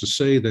far as to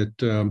say that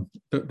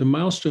the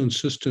milestone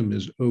system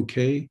is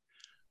okay,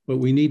 but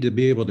we need to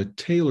be able to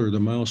tailor the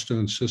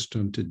milestone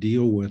system to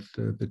deal with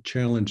the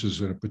challenges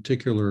that a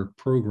particular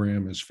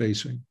program is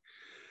facing.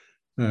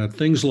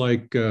 Things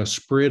like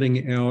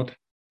spreading out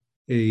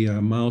a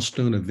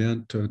milestone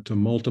event to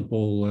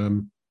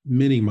multiple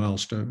mini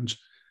milestones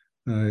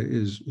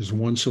is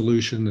one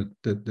solution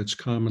that's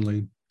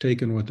commonly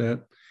taken with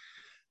that.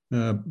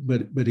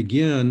 But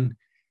again,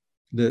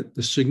 the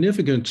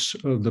significance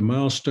of the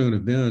milestone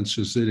events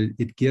is that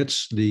it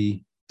gets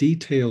the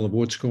detail of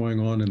what's going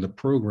on in the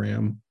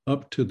program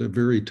up to the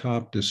very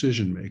top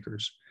decision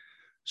makers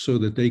so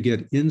that they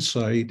get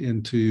insight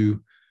into,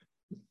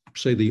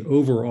 say, the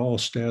overall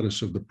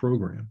status of the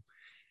program.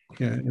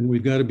 And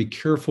we've got to be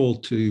careful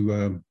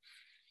to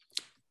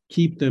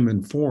keep them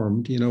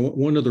informed. You know,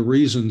 one of the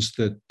reasons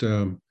that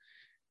the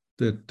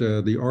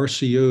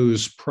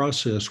RCO's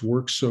process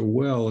works so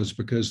well is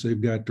because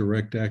they've got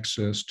direct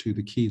access to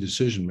the key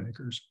decision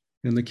makers.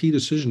 And the key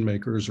decision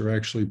makers are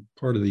actually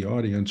part of the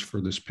audience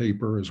for this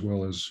paper, as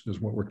well as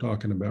what we're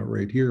talking about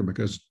right here,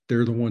 because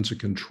they're the ones that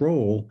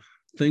control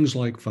things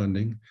like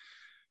funding,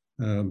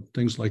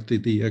 things like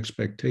the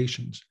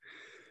expectations.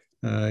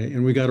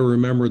 And we got to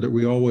remember that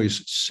we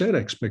always set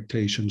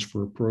expectations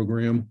for a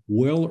program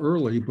well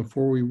early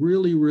before we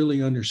really,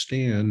 really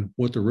understand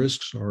what the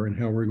risks are and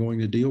how we're going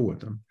to deal with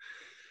them.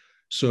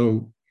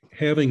 So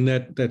having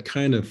that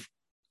kind of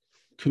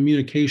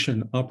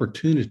communication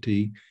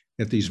opportunity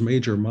at these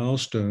major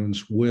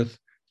milestones with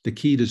the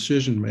key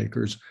decision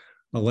makers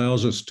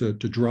allows us to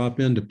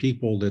drop into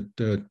people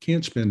that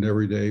can't spend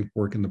every day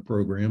working the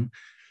program,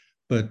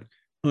 but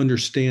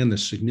understand the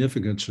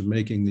significance of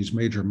making these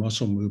major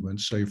muscle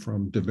movements, say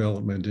from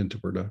development into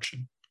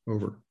production.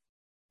 Over.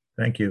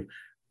 Thank you.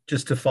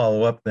 Just to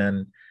follow up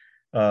then,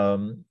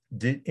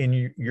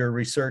 in your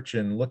research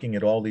and looking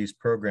at all these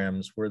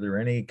programs, were there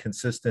any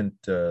consistent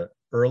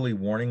early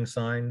warning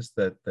signs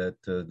that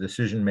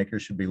decision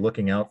makers should be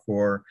looking out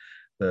for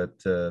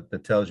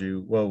that tells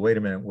you, well, wait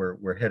a minute,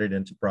 we're headed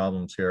into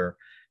problems here?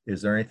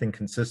 Is there anything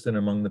consistent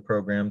among the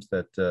programs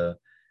that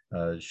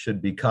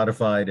should be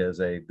codified as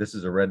this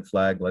is a red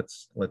flag,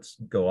 let's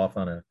go off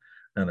on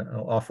an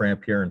off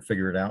ramp here and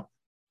figure it out?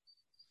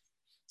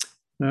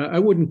 I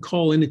wouldn't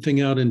call anything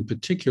out in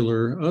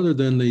particular other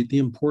than the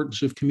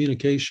importance of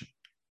communication.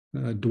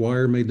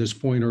 Dwyer made this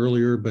point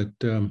earlier, but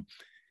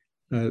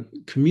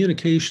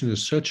Communication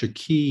is such a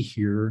key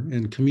here,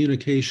 and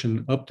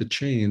communication up the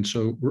chain.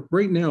 So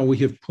right now we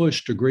have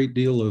pushed a great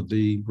deal of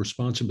the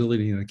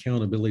responsibility and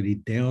accountability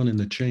down in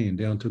the chain,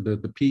 down to the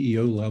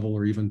PEO level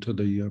or even to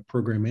the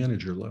program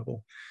manager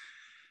level.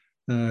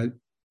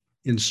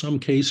 In some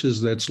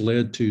cases, that's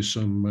led to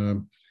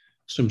some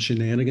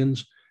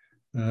shenanigans,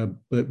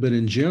 but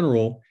in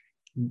general,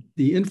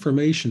 the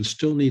information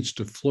still needs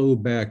to flow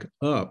back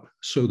up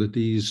so that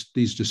these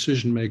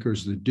decision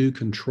makers that do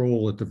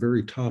control at the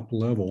very top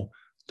level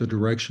the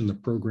direction the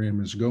program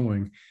is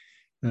going,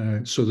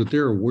 so that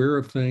they're aware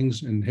of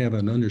things and have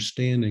an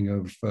understanding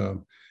of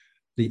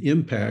the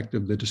impact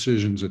of the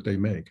decisions that they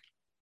make.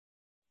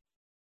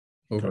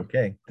 Over.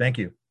 Okay, thank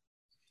you.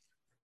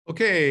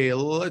 Okay,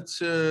 let's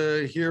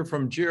hear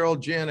from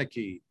Gerald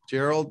Janicki.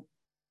 Gerald.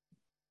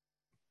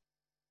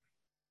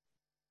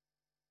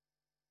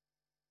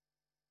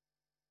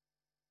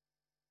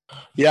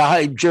 Yeah, hi,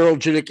 I'm Gerald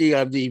Janicki.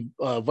 I'm the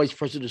Vice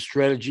President of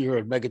Strategy here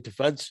at Mega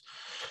Defense.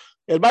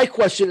 And my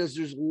question is,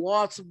 there's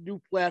lots of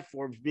new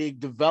platforms being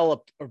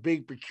developed or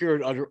being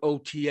procured under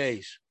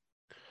OTAs.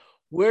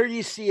 Where do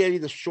you see any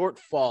of the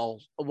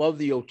shortfalls above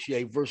the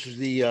OTA versus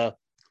the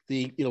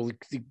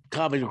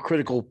common or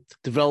critical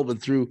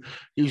development through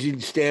using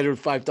the standard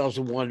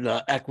 5001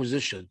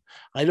 acquisition?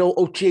 I know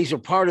OTAs are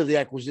part of the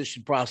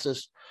acquisition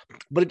process,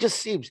 but it just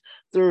seems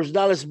there's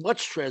not as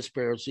much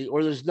transparency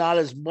or there's not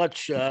as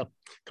much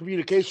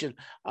communication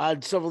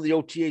on some of the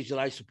OTAs that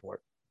I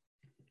support.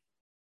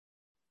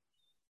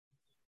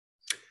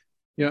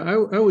 Yeah,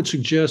 I would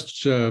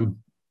suggest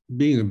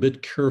being a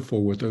bit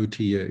careful with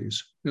OTAs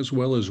as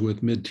well as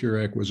with mid-tier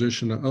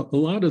acquisition. A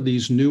lot of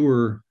these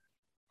newer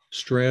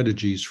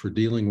strategies for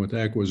dealing with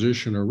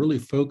acquisition are really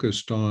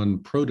focused on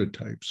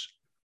prototypes.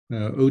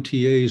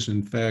 OTAs,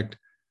 in fact,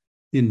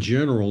 in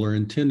general, are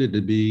intended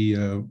to be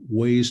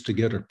ways to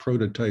get a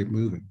prototype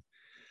moving.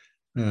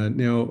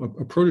 Now,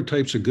 a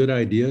prototype's a good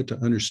idea to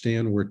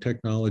understand where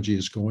technology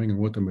is going and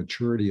what the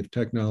maturity of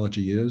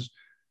technology is,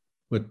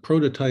 but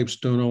prototypes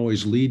don't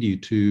always lead you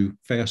to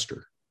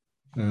faster.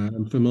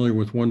 I'm familiar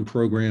with one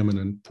program in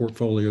a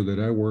portfolio that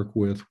I work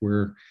with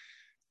where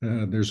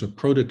there's a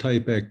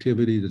prototype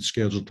activity that's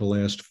scheduled to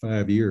last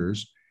 5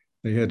 years.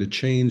 They had to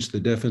change the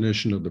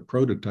definition of the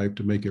prototype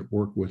to make it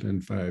work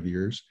within 5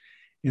 years.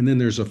 And then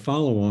there's a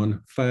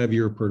follow-on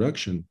 5-year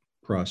production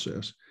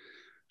process.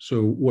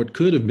 So what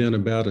could have been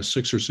about a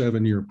 6 or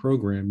 7 year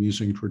program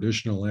using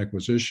traditional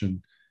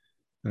acquisition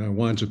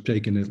winds up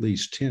taking at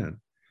least 10.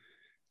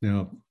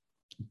 Now,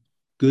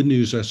 good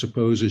news, I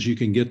suppose, is you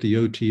can get the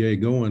OTA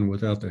going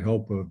without the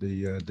help of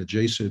the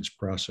JSIDS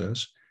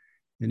process,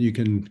 and you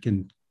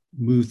can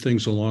move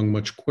things along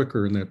much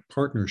quicker in that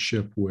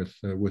partnership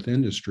with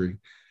industry.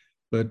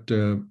 But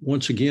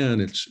once again,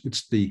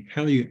 it's the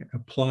how you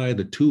apply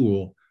the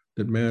tool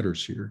that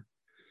matters here.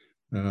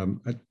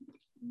 I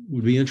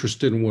would be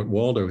interested in what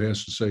Waldo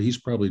has to say. He's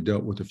probably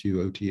dealt with a few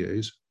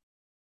OTAs.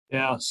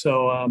 Yeah,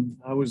 so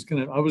I was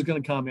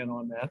gonna comment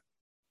on that.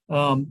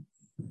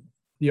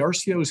 The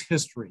RCO's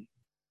history,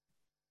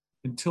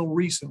 until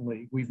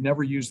recently, we've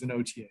never used an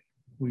OTA.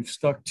 We've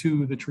stuck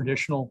to the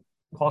traditional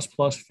cost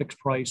plus fixed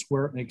price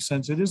where it makes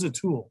sense. It is a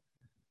tool.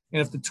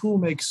 And if the tool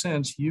makes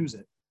sense, use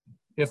it.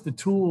 If the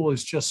tool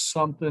is just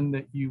something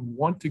that you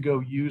want to go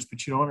use,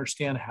 but you don't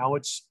understand how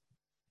it's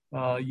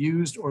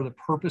used or the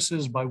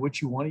purposes by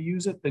which you want to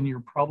use it, then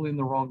you're probably in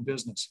the wrong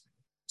business.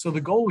 So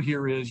the goal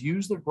here is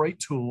use the right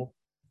tool.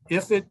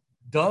 If it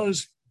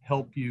does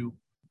help you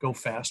go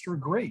faster,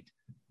 great.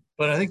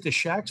 But I think the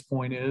Shaq's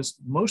point is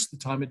most of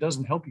the time it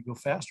doesn't help you go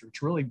faster.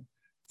 It's really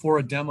for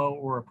a demo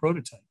or a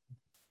prototype.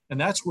 And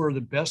that's where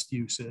the best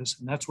use is.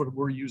 And that's what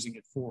we're using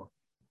it for.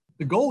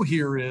 The goal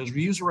here is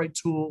we use the right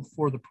tool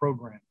for the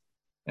program.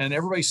 And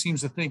everybody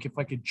seems to think if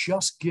I could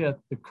just get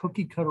the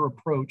cookie cutter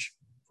approach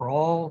for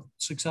all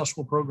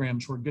successful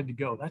programs, we're good to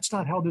go. That's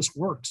not how this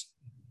works.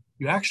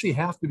 You actually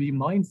have to be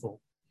mindful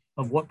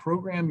of what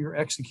program you're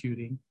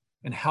executing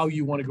and how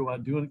you want to go out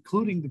and do it,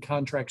 including the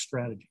contract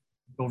strategy.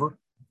 Over.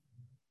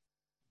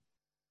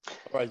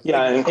 Right.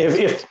 Yeah, and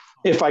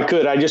if I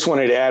could, I just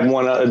wanted to add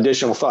one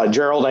additional thought,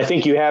 Gerald. I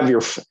think you have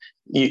your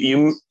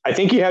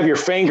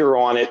finger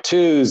on it too.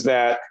 Is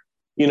that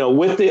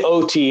with the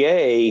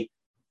OTA,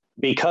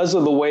 because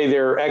of the way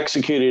they're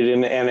executed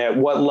and at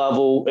what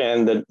level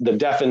and the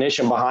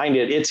definition behind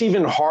it, it's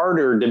even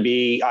harder to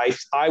be.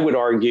 I would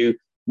argue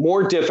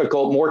more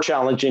difficult, more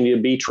challenging to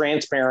be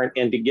transparent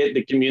and to get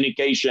the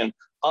communication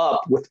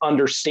up with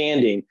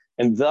understanding,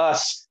 and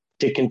thus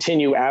to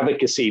continue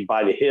advocacy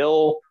by the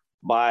Hill,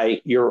 by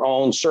your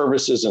own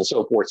services and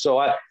so forth.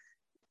 So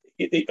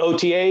the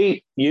OTA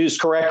used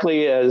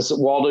correctly, as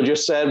Waldo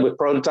just said, with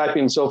prototyping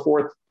and so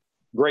forth,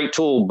 great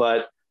tool,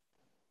 but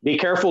be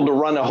careful to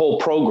run a whole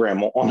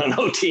program on an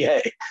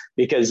OTA,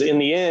 because in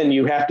the end,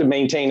 you have to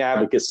maintain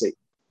advocacy.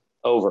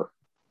 Over.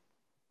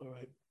 All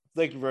right.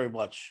 Thank you very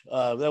much.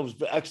 That was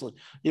excellent.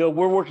 We're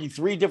working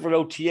 3 different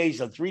OTAs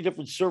on 3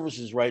 different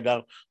services right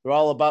now. They're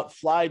all about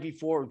fly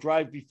before or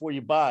drive before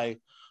you buy.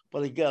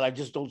 But again, I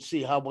just don't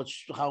see how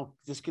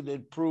this can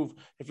improve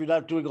if you're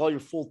not doing all your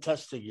full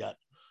testing yet.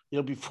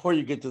 before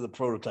you get to the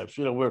prototypes.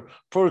 We're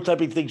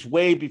prototyping things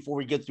way before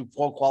we get through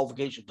full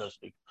qualification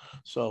testing.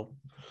 So,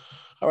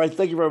 all right,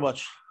 thank you very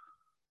much.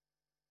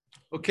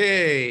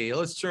 Okay,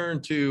 let's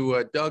turn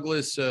to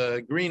Douglas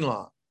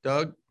Greenlaw.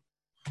 Doug?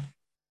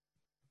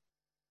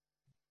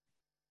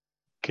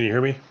 Can you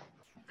hear me?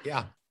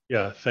 Yeah.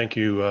 Yeah, thank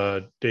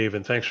you, Dave,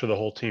 and thanks for the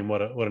whole team.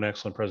 What an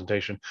excellent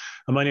presentation.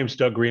 My name is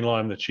Doug Greenlaw.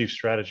 I'm the Chief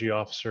Strategy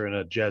Officer in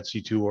a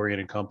JADC2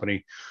 oriented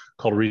company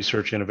called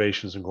Research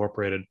Innovations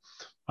Incorporated.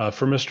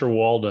 For Mr.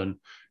 Walden,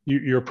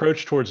 your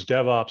approach towards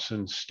DevOps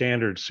and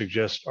standards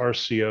suggests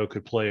RCO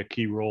could play a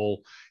key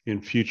role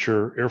in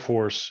future Air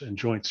Force and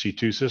Joint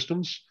C2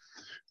 systems,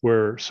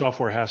 where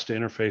software has to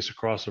interface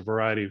across a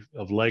variety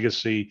of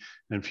legacy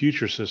and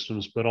future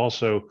systems, but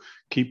also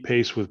keep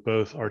pace with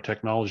both our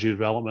technology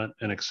development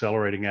and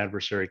accelerating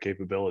adversary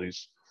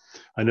capabilities.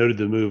 I noted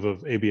the move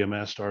of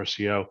ABMS to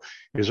RCO.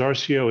 Is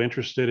RCO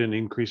interested in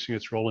increasing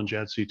its role in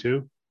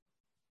JADC2?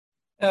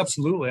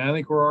 Absolutely. I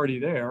think we're already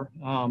there.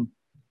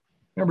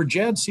 Remember,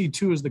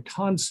 JADC2 is the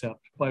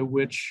concept by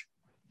which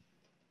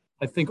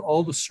I think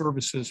all the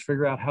services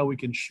figure out how we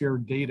can share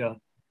data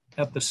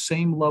at the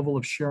same level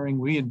of sharing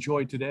we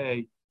enjoy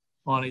today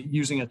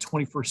using a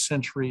 21st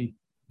century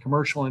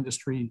commercial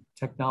industry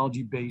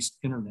technology-based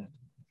internet.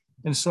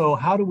 And so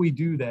how do we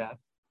do that?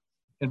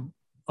 And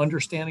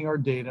understanding our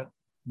data,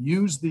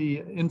 use the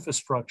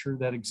infrastructure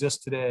that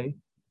exists today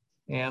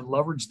and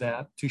leverage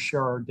that to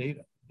share our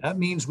data. That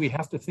means we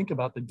have to think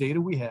about the data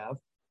we have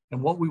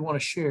and what we want to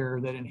share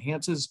that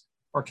enhances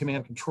our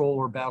command control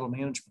or battle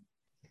management.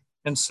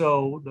 And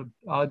so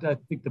I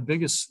think the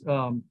biggest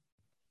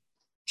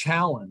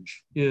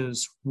challenge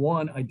is,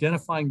 one,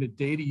 identifying the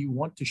data you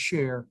want to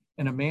share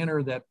in a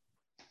manner that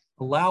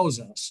allows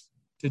us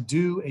to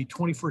do a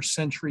 21st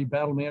century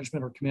battle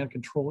management or command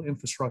control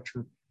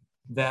infrastructure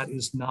that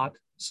is not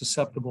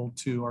susceptible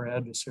to our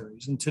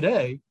adversaries. And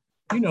today,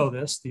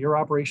 this, the Air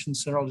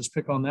Operations Center, I'll just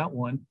pick on that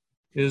one,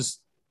 is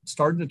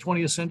started in the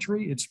 20th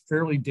century. It's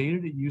fairly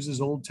dated. It uses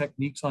old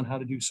techniques on how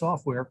to do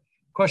software.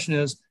 Question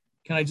is,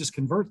 can I just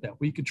convert that?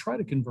 Well, you could try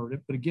to convert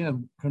it, but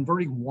again,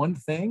 converting one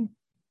thing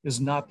is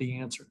not the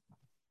answer.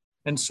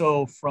 And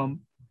so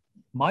from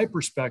my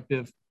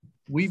perspective,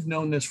 we've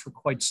known this for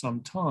quite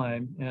some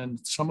time, and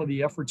some of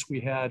the efforts we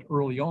had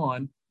early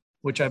on,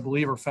 which I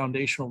believe are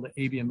foundational to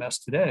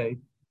ABMS today,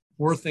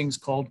 were things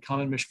called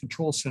Common Mission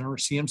Control Center, or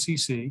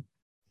CMCC.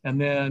 And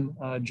then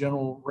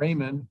General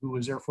Raymond, who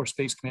was Air Force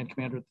Space Command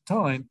Commander at the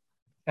time,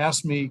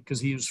 asked me, because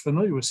he was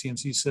familiar with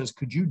CMCC, says,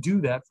 could you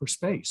do that for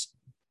space?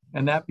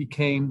 And that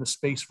became the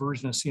space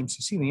version of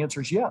CMCC. And the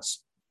answer is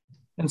yes.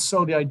 And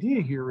so the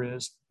idea here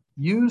is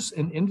use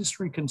an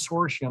industry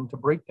consortium to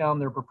break down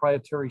their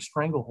proprietary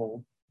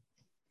stranglehold,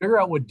 figure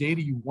out what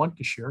data you want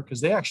to share,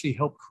 because they actually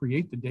help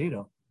create the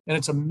data. And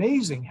it's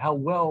amazing how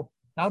well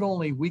not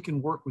only we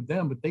can work with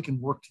them, but they can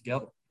work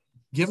together.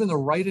 Given the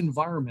right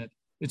environment,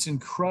 it's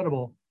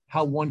incredible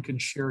how one can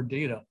share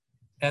data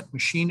at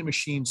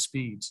machine-to-machine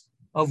speeds,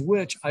 of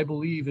which I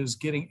believe is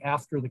getting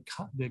after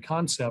the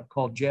concept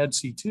called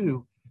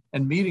JADC2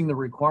 and meeting the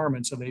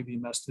requirements of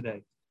ABMS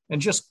today.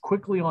 And just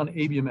quickly on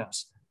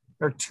ABMS,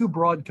 there are two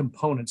broad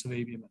components of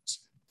ABMS.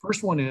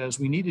 First one is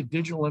we need a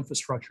digital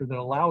infrastructure that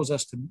allows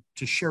us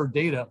to share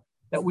data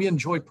that we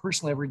enjoy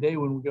personally every day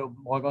when we go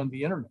log on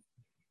the internet.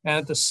 And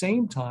at the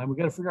same time, we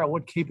got to figure out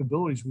what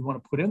capabilities we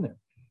want to put in there,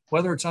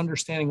 whether it's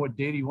understanding what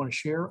data you want to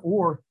share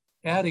or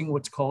adding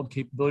what's called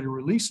capability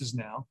releases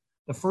now.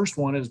 The first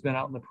one has been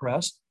out in the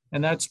press,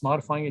 and that's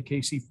modifying a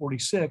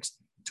KC-46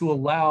 to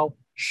allow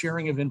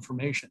sharing of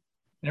information.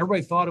 And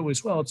everybody thought it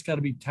was, well, it's got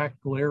to be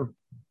tactical air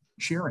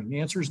sharing. The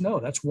answer is no,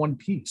 that's one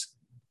piece.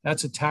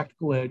 That's a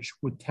tactical edge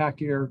with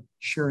TAC air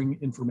sharing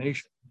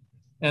information.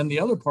 And the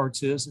other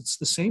parts is it's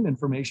the same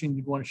information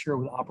you'd want to share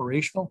with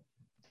operational,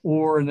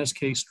 or in this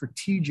case,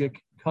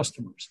 strategic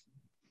customers.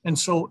 And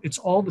so it's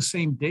all the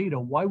same data.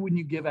 Why wouldn't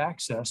you give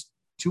access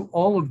to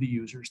all of the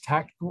users,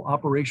 tactical,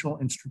 operational,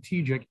 and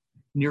strategic,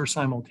 near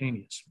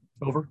simultaneous?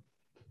 Over.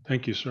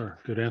 Thank you, sir.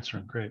 Good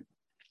answer. Great.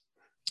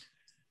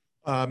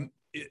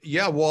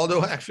 Yeah,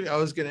 Waldo, actually, I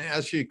was going to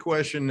ask you a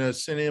question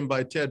sent in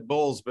by Ted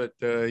Bowles, but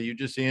you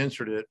just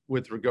answered it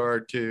with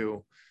regard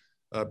to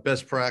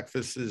best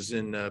practices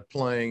in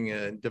playing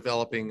and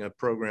developing a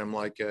program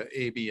like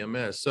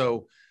ABMS.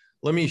 So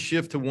let me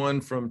shift to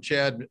one from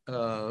Chad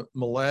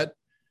Millett,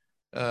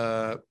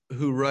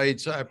 who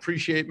writes, I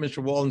appreciate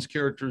Mr. Walden's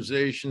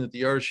characterization that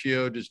the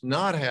RCO does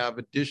not have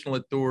additional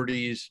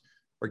authorities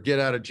or get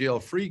out of jail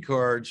free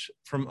cards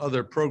from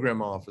other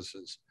program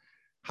offices.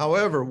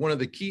 However, one of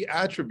the key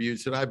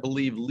attributes that I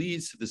believe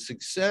leads to the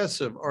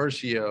success of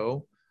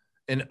RCO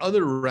and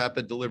other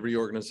rapid delivery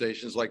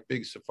organizations like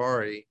Big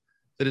Safari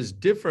that is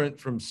different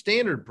from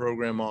standard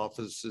program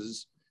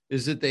offices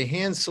is that they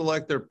hand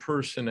select their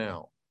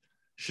personnel.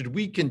 Should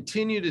we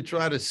continue to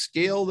try to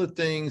scale the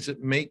things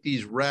that make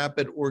these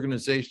rapid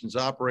organizations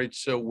operate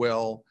so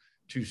well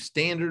to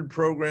standard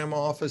program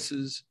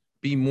offices,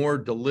 be more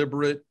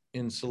deliberate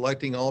in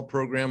selecting all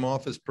program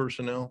office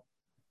personnel?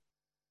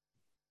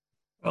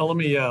 Well, let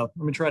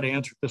me try to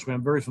answer it this way.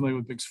 I'm very familiar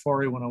with Big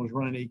Safari when I was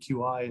running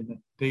AQI in the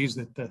days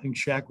that I think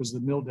Shaq was the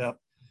MILDEP.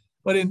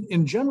 But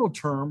in general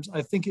terms,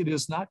 I think it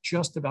is not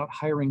just about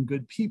hiring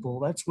good people.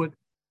 That's what,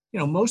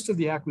 most of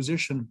the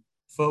acquisition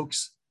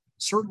folks,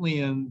 certainly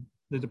in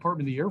the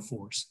Department of the Air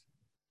Force,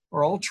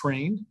 are all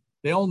trained.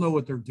 They all know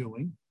what they're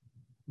doing.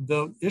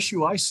 The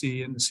issue I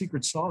see in the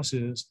secret sauce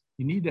is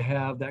you need to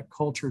have that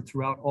culture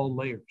throughout all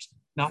layers,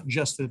 not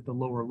just at the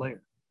lower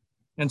layer.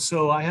 And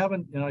so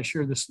I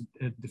shared this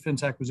at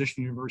Defense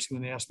Acquisition University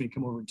when they asked me to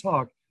come over and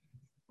talk.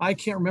 I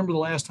can't remember the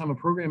last time a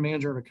program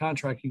manager or a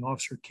contracting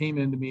officer came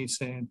into me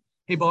saying,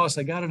 "Hey boss,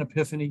 I got an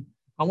epiphany.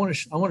 I want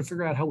to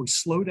figure out how we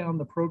slow down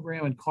the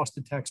program and cost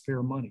the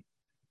taxpayer money."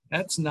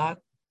 That's not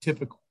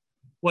typical.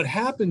 What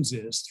happens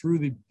is through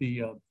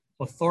the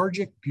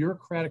lethargic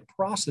bureaucratic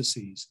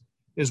processes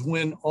is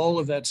when all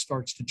of that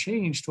starts to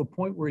change to a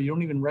point where you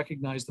don't even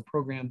recognize the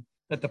program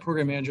that the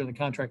program manager and the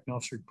contracting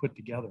officer put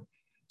together.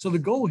 So the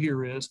goal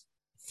here is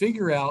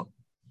figure out,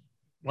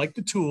 like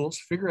the tools,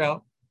 figure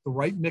out the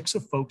right mix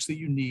of folks that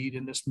you need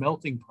in this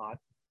melting pot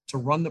to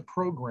run the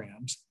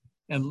programs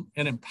and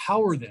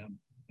empower them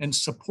and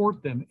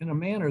support them in a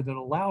manner that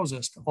allows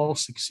us to all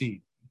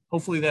succeed.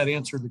 Hopefully that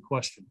answered the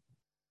question.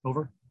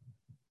 Over.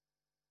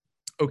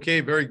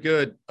 Okay, very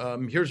good.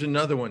 Here's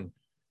another one.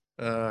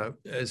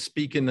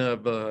 Speaking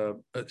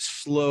of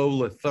slow,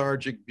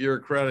 lethargic,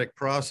 bureaucratic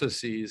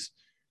processes,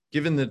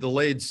 given the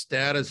delayed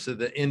status of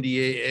the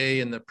NDAA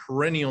and the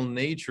perennial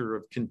nature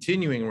of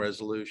continuing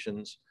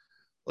resolutions,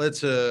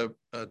 let's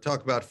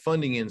talk about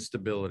funding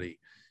instability.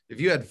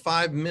 If you had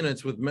 5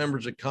 minutes with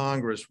members of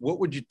Congress, what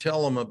would you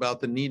tell them about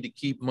the need to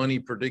keep money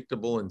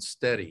predictable and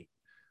steady?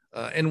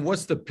 And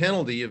what's the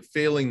penalty of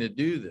failing to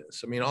do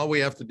this? I mean, all we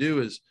have to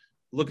do is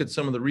look at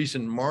some of the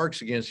recent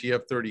marks against the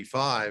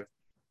F-35.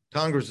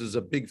 Congress is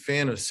a big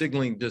fan of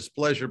signaling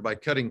displeasure by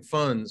cutting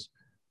funds,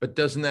 but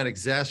doesn't that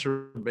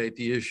exacerbate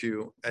the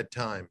issue at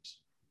times?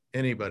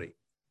 Anybody?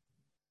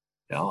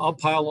 Yeah, I'll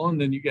pile on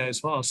then you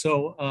guys. Well,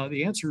 so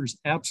the answer is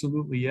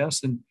absolutely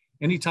yes. And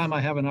anytime I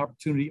have an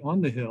opportunity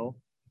on the Hill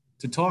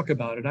to talk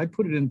about it, I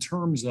put it in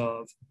terms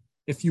of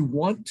if you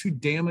want to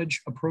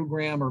damage a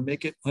program or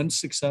make it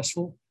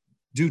unsuccessful,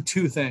 do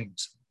two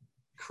things: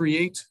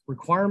 create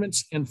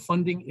requirements and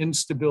funding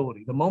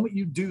instability. The moment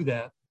you do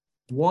that,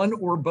 one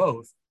or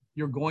both,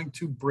 you're going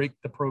to break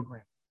the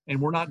program and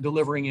we're not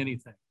delivering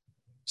anything.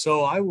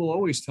 So I will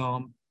always tell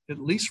them, at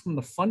least from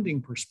the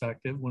funding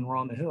perspective, when we're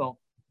on the Hill,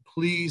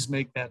 please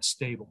make that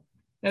stable.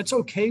 It's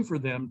okay for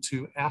them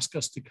to ask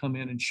us to come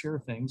in and share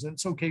things. And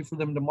it's okay for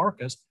them to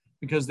mark us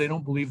because they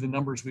don't believe the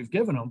numbers we've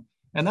given them.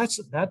 And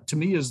that to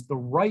me is the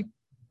right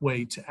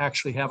way to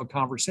actually have a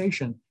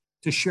conversation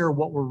to share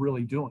what we're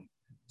really doing.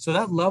 So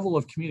that level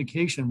of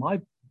communication,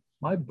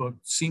 my book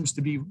seems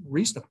to be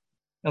reasonable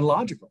and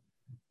logical.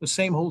 The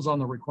same holds on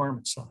the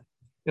requirements side.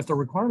 If the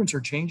requirements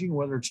are changing,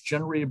 whether it's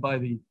generated by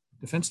the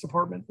Defense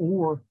Department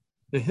or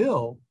the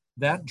Hill,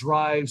 that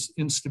drives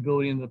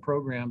instability in the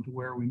program to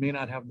where we may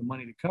not have the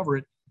money to cover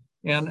it.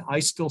 And I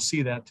still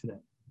see that today.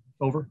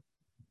 Over.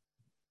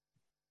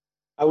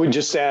 I would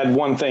just add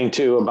one thing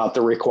too about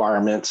the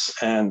requirements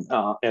and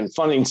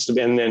funding,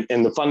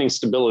 and the funding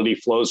stability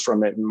flows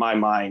from it in my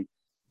mind,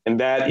 and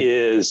that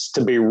is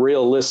to be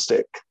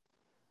realistic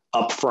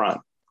up front.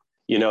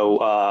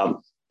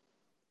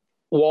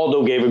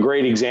 Waldo gave a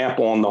great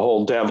example on the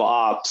whole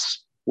DevOps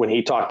when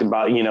he talked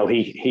about,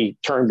 he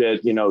termed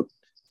it,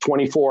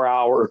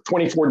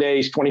 24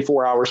 days,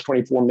 24 hours,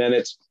 24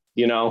 minutes,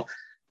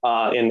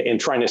 and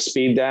trying to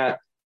speed that.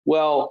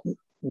 Well,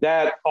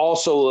 that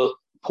also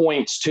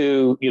points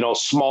to,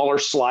 smaller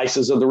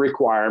slices of the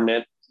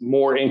requirement,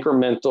 more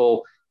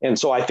incremental. And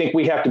so I think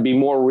we have to be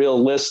more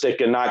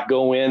realistic and not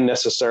go in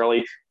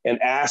necessarily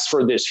and ask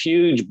for this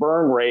huge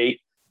burn rate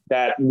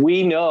that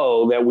we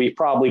know that we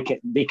probably can,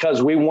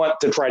 because we want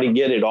to try to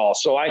get it all.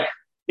 So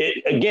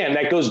again,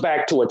 that goes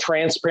back to a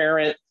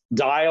transparent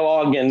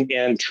dialogue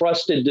and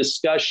trusted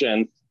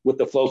discussion with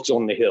the folks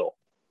on the Hill.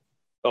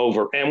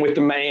 Over. And with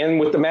the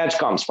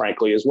MAGCOMs,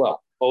 frankly, as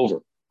well. Over.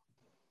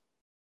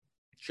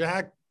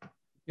 Jack?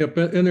 Yep,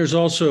 and there's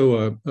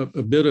also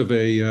a bit of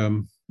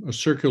a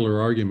circular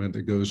argument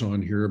that goes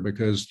on here,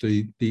 because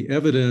the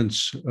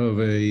evidence of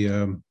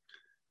a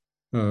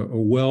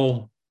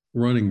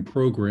well-running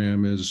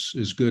program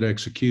is good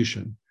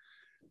execution.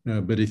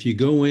 But if you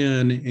go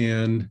in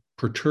and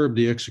perturb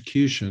the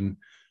execution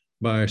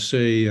by,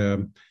 say,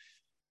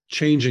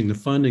 changing the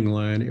funding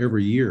line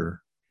every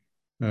year,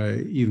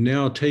 you've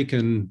now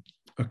taken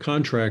a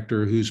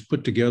contractor who's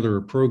put together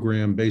a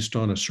program based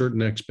on a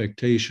certain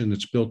expectation,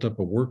 that's built up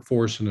a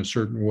workforce in a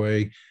certain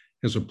way,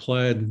 has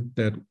applied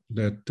that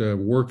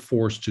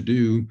workforce to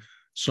do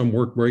some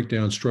work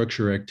breakdown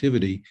structure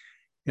activity,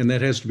 and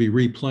that has to be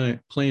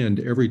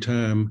replanned every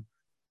time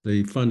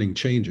the funding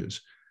changes,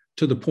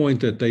 to the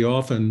point that they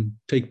often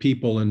take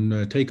people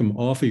and take them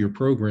off of your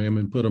program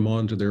and put them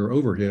onto their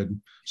overhead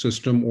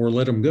system or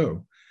let them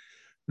go.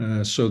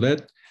 So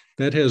that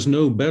has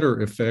no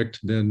better effect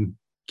than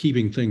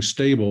keeping things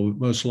stable,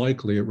 most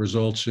likely it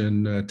results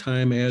in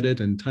time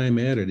added, and time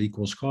added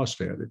equals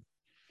cost added.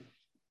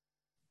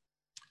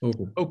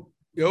 Over. Oh,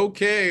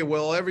 okay,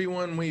 well,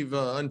 everyone, we've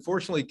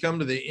unfortunately come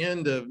to the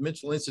end of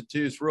Mitchell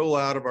Institute's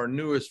rollout of our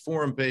newest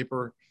forum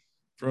paper,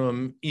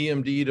 From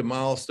EMD to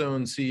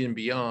Milestone C and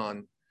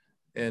Beyond.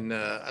 And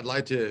I'd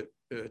like to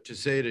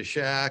say to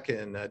Shaq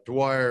and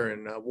Dwyer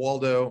and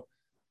Waldo,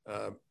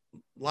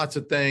 lots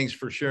of thanks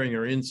for sharing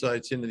your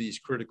insights into these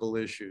critical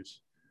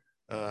issues.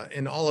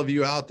 And all of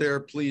you out there,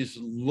 please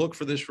look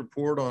for this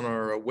report on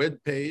our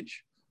webpage.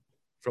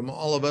 From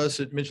all of us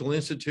at Mitchell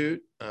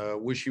Institute,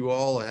 wish you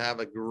all have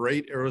a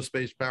great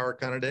aerospace power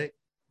kind of day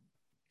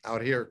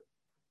out here.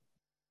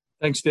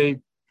 Thanks, Dave.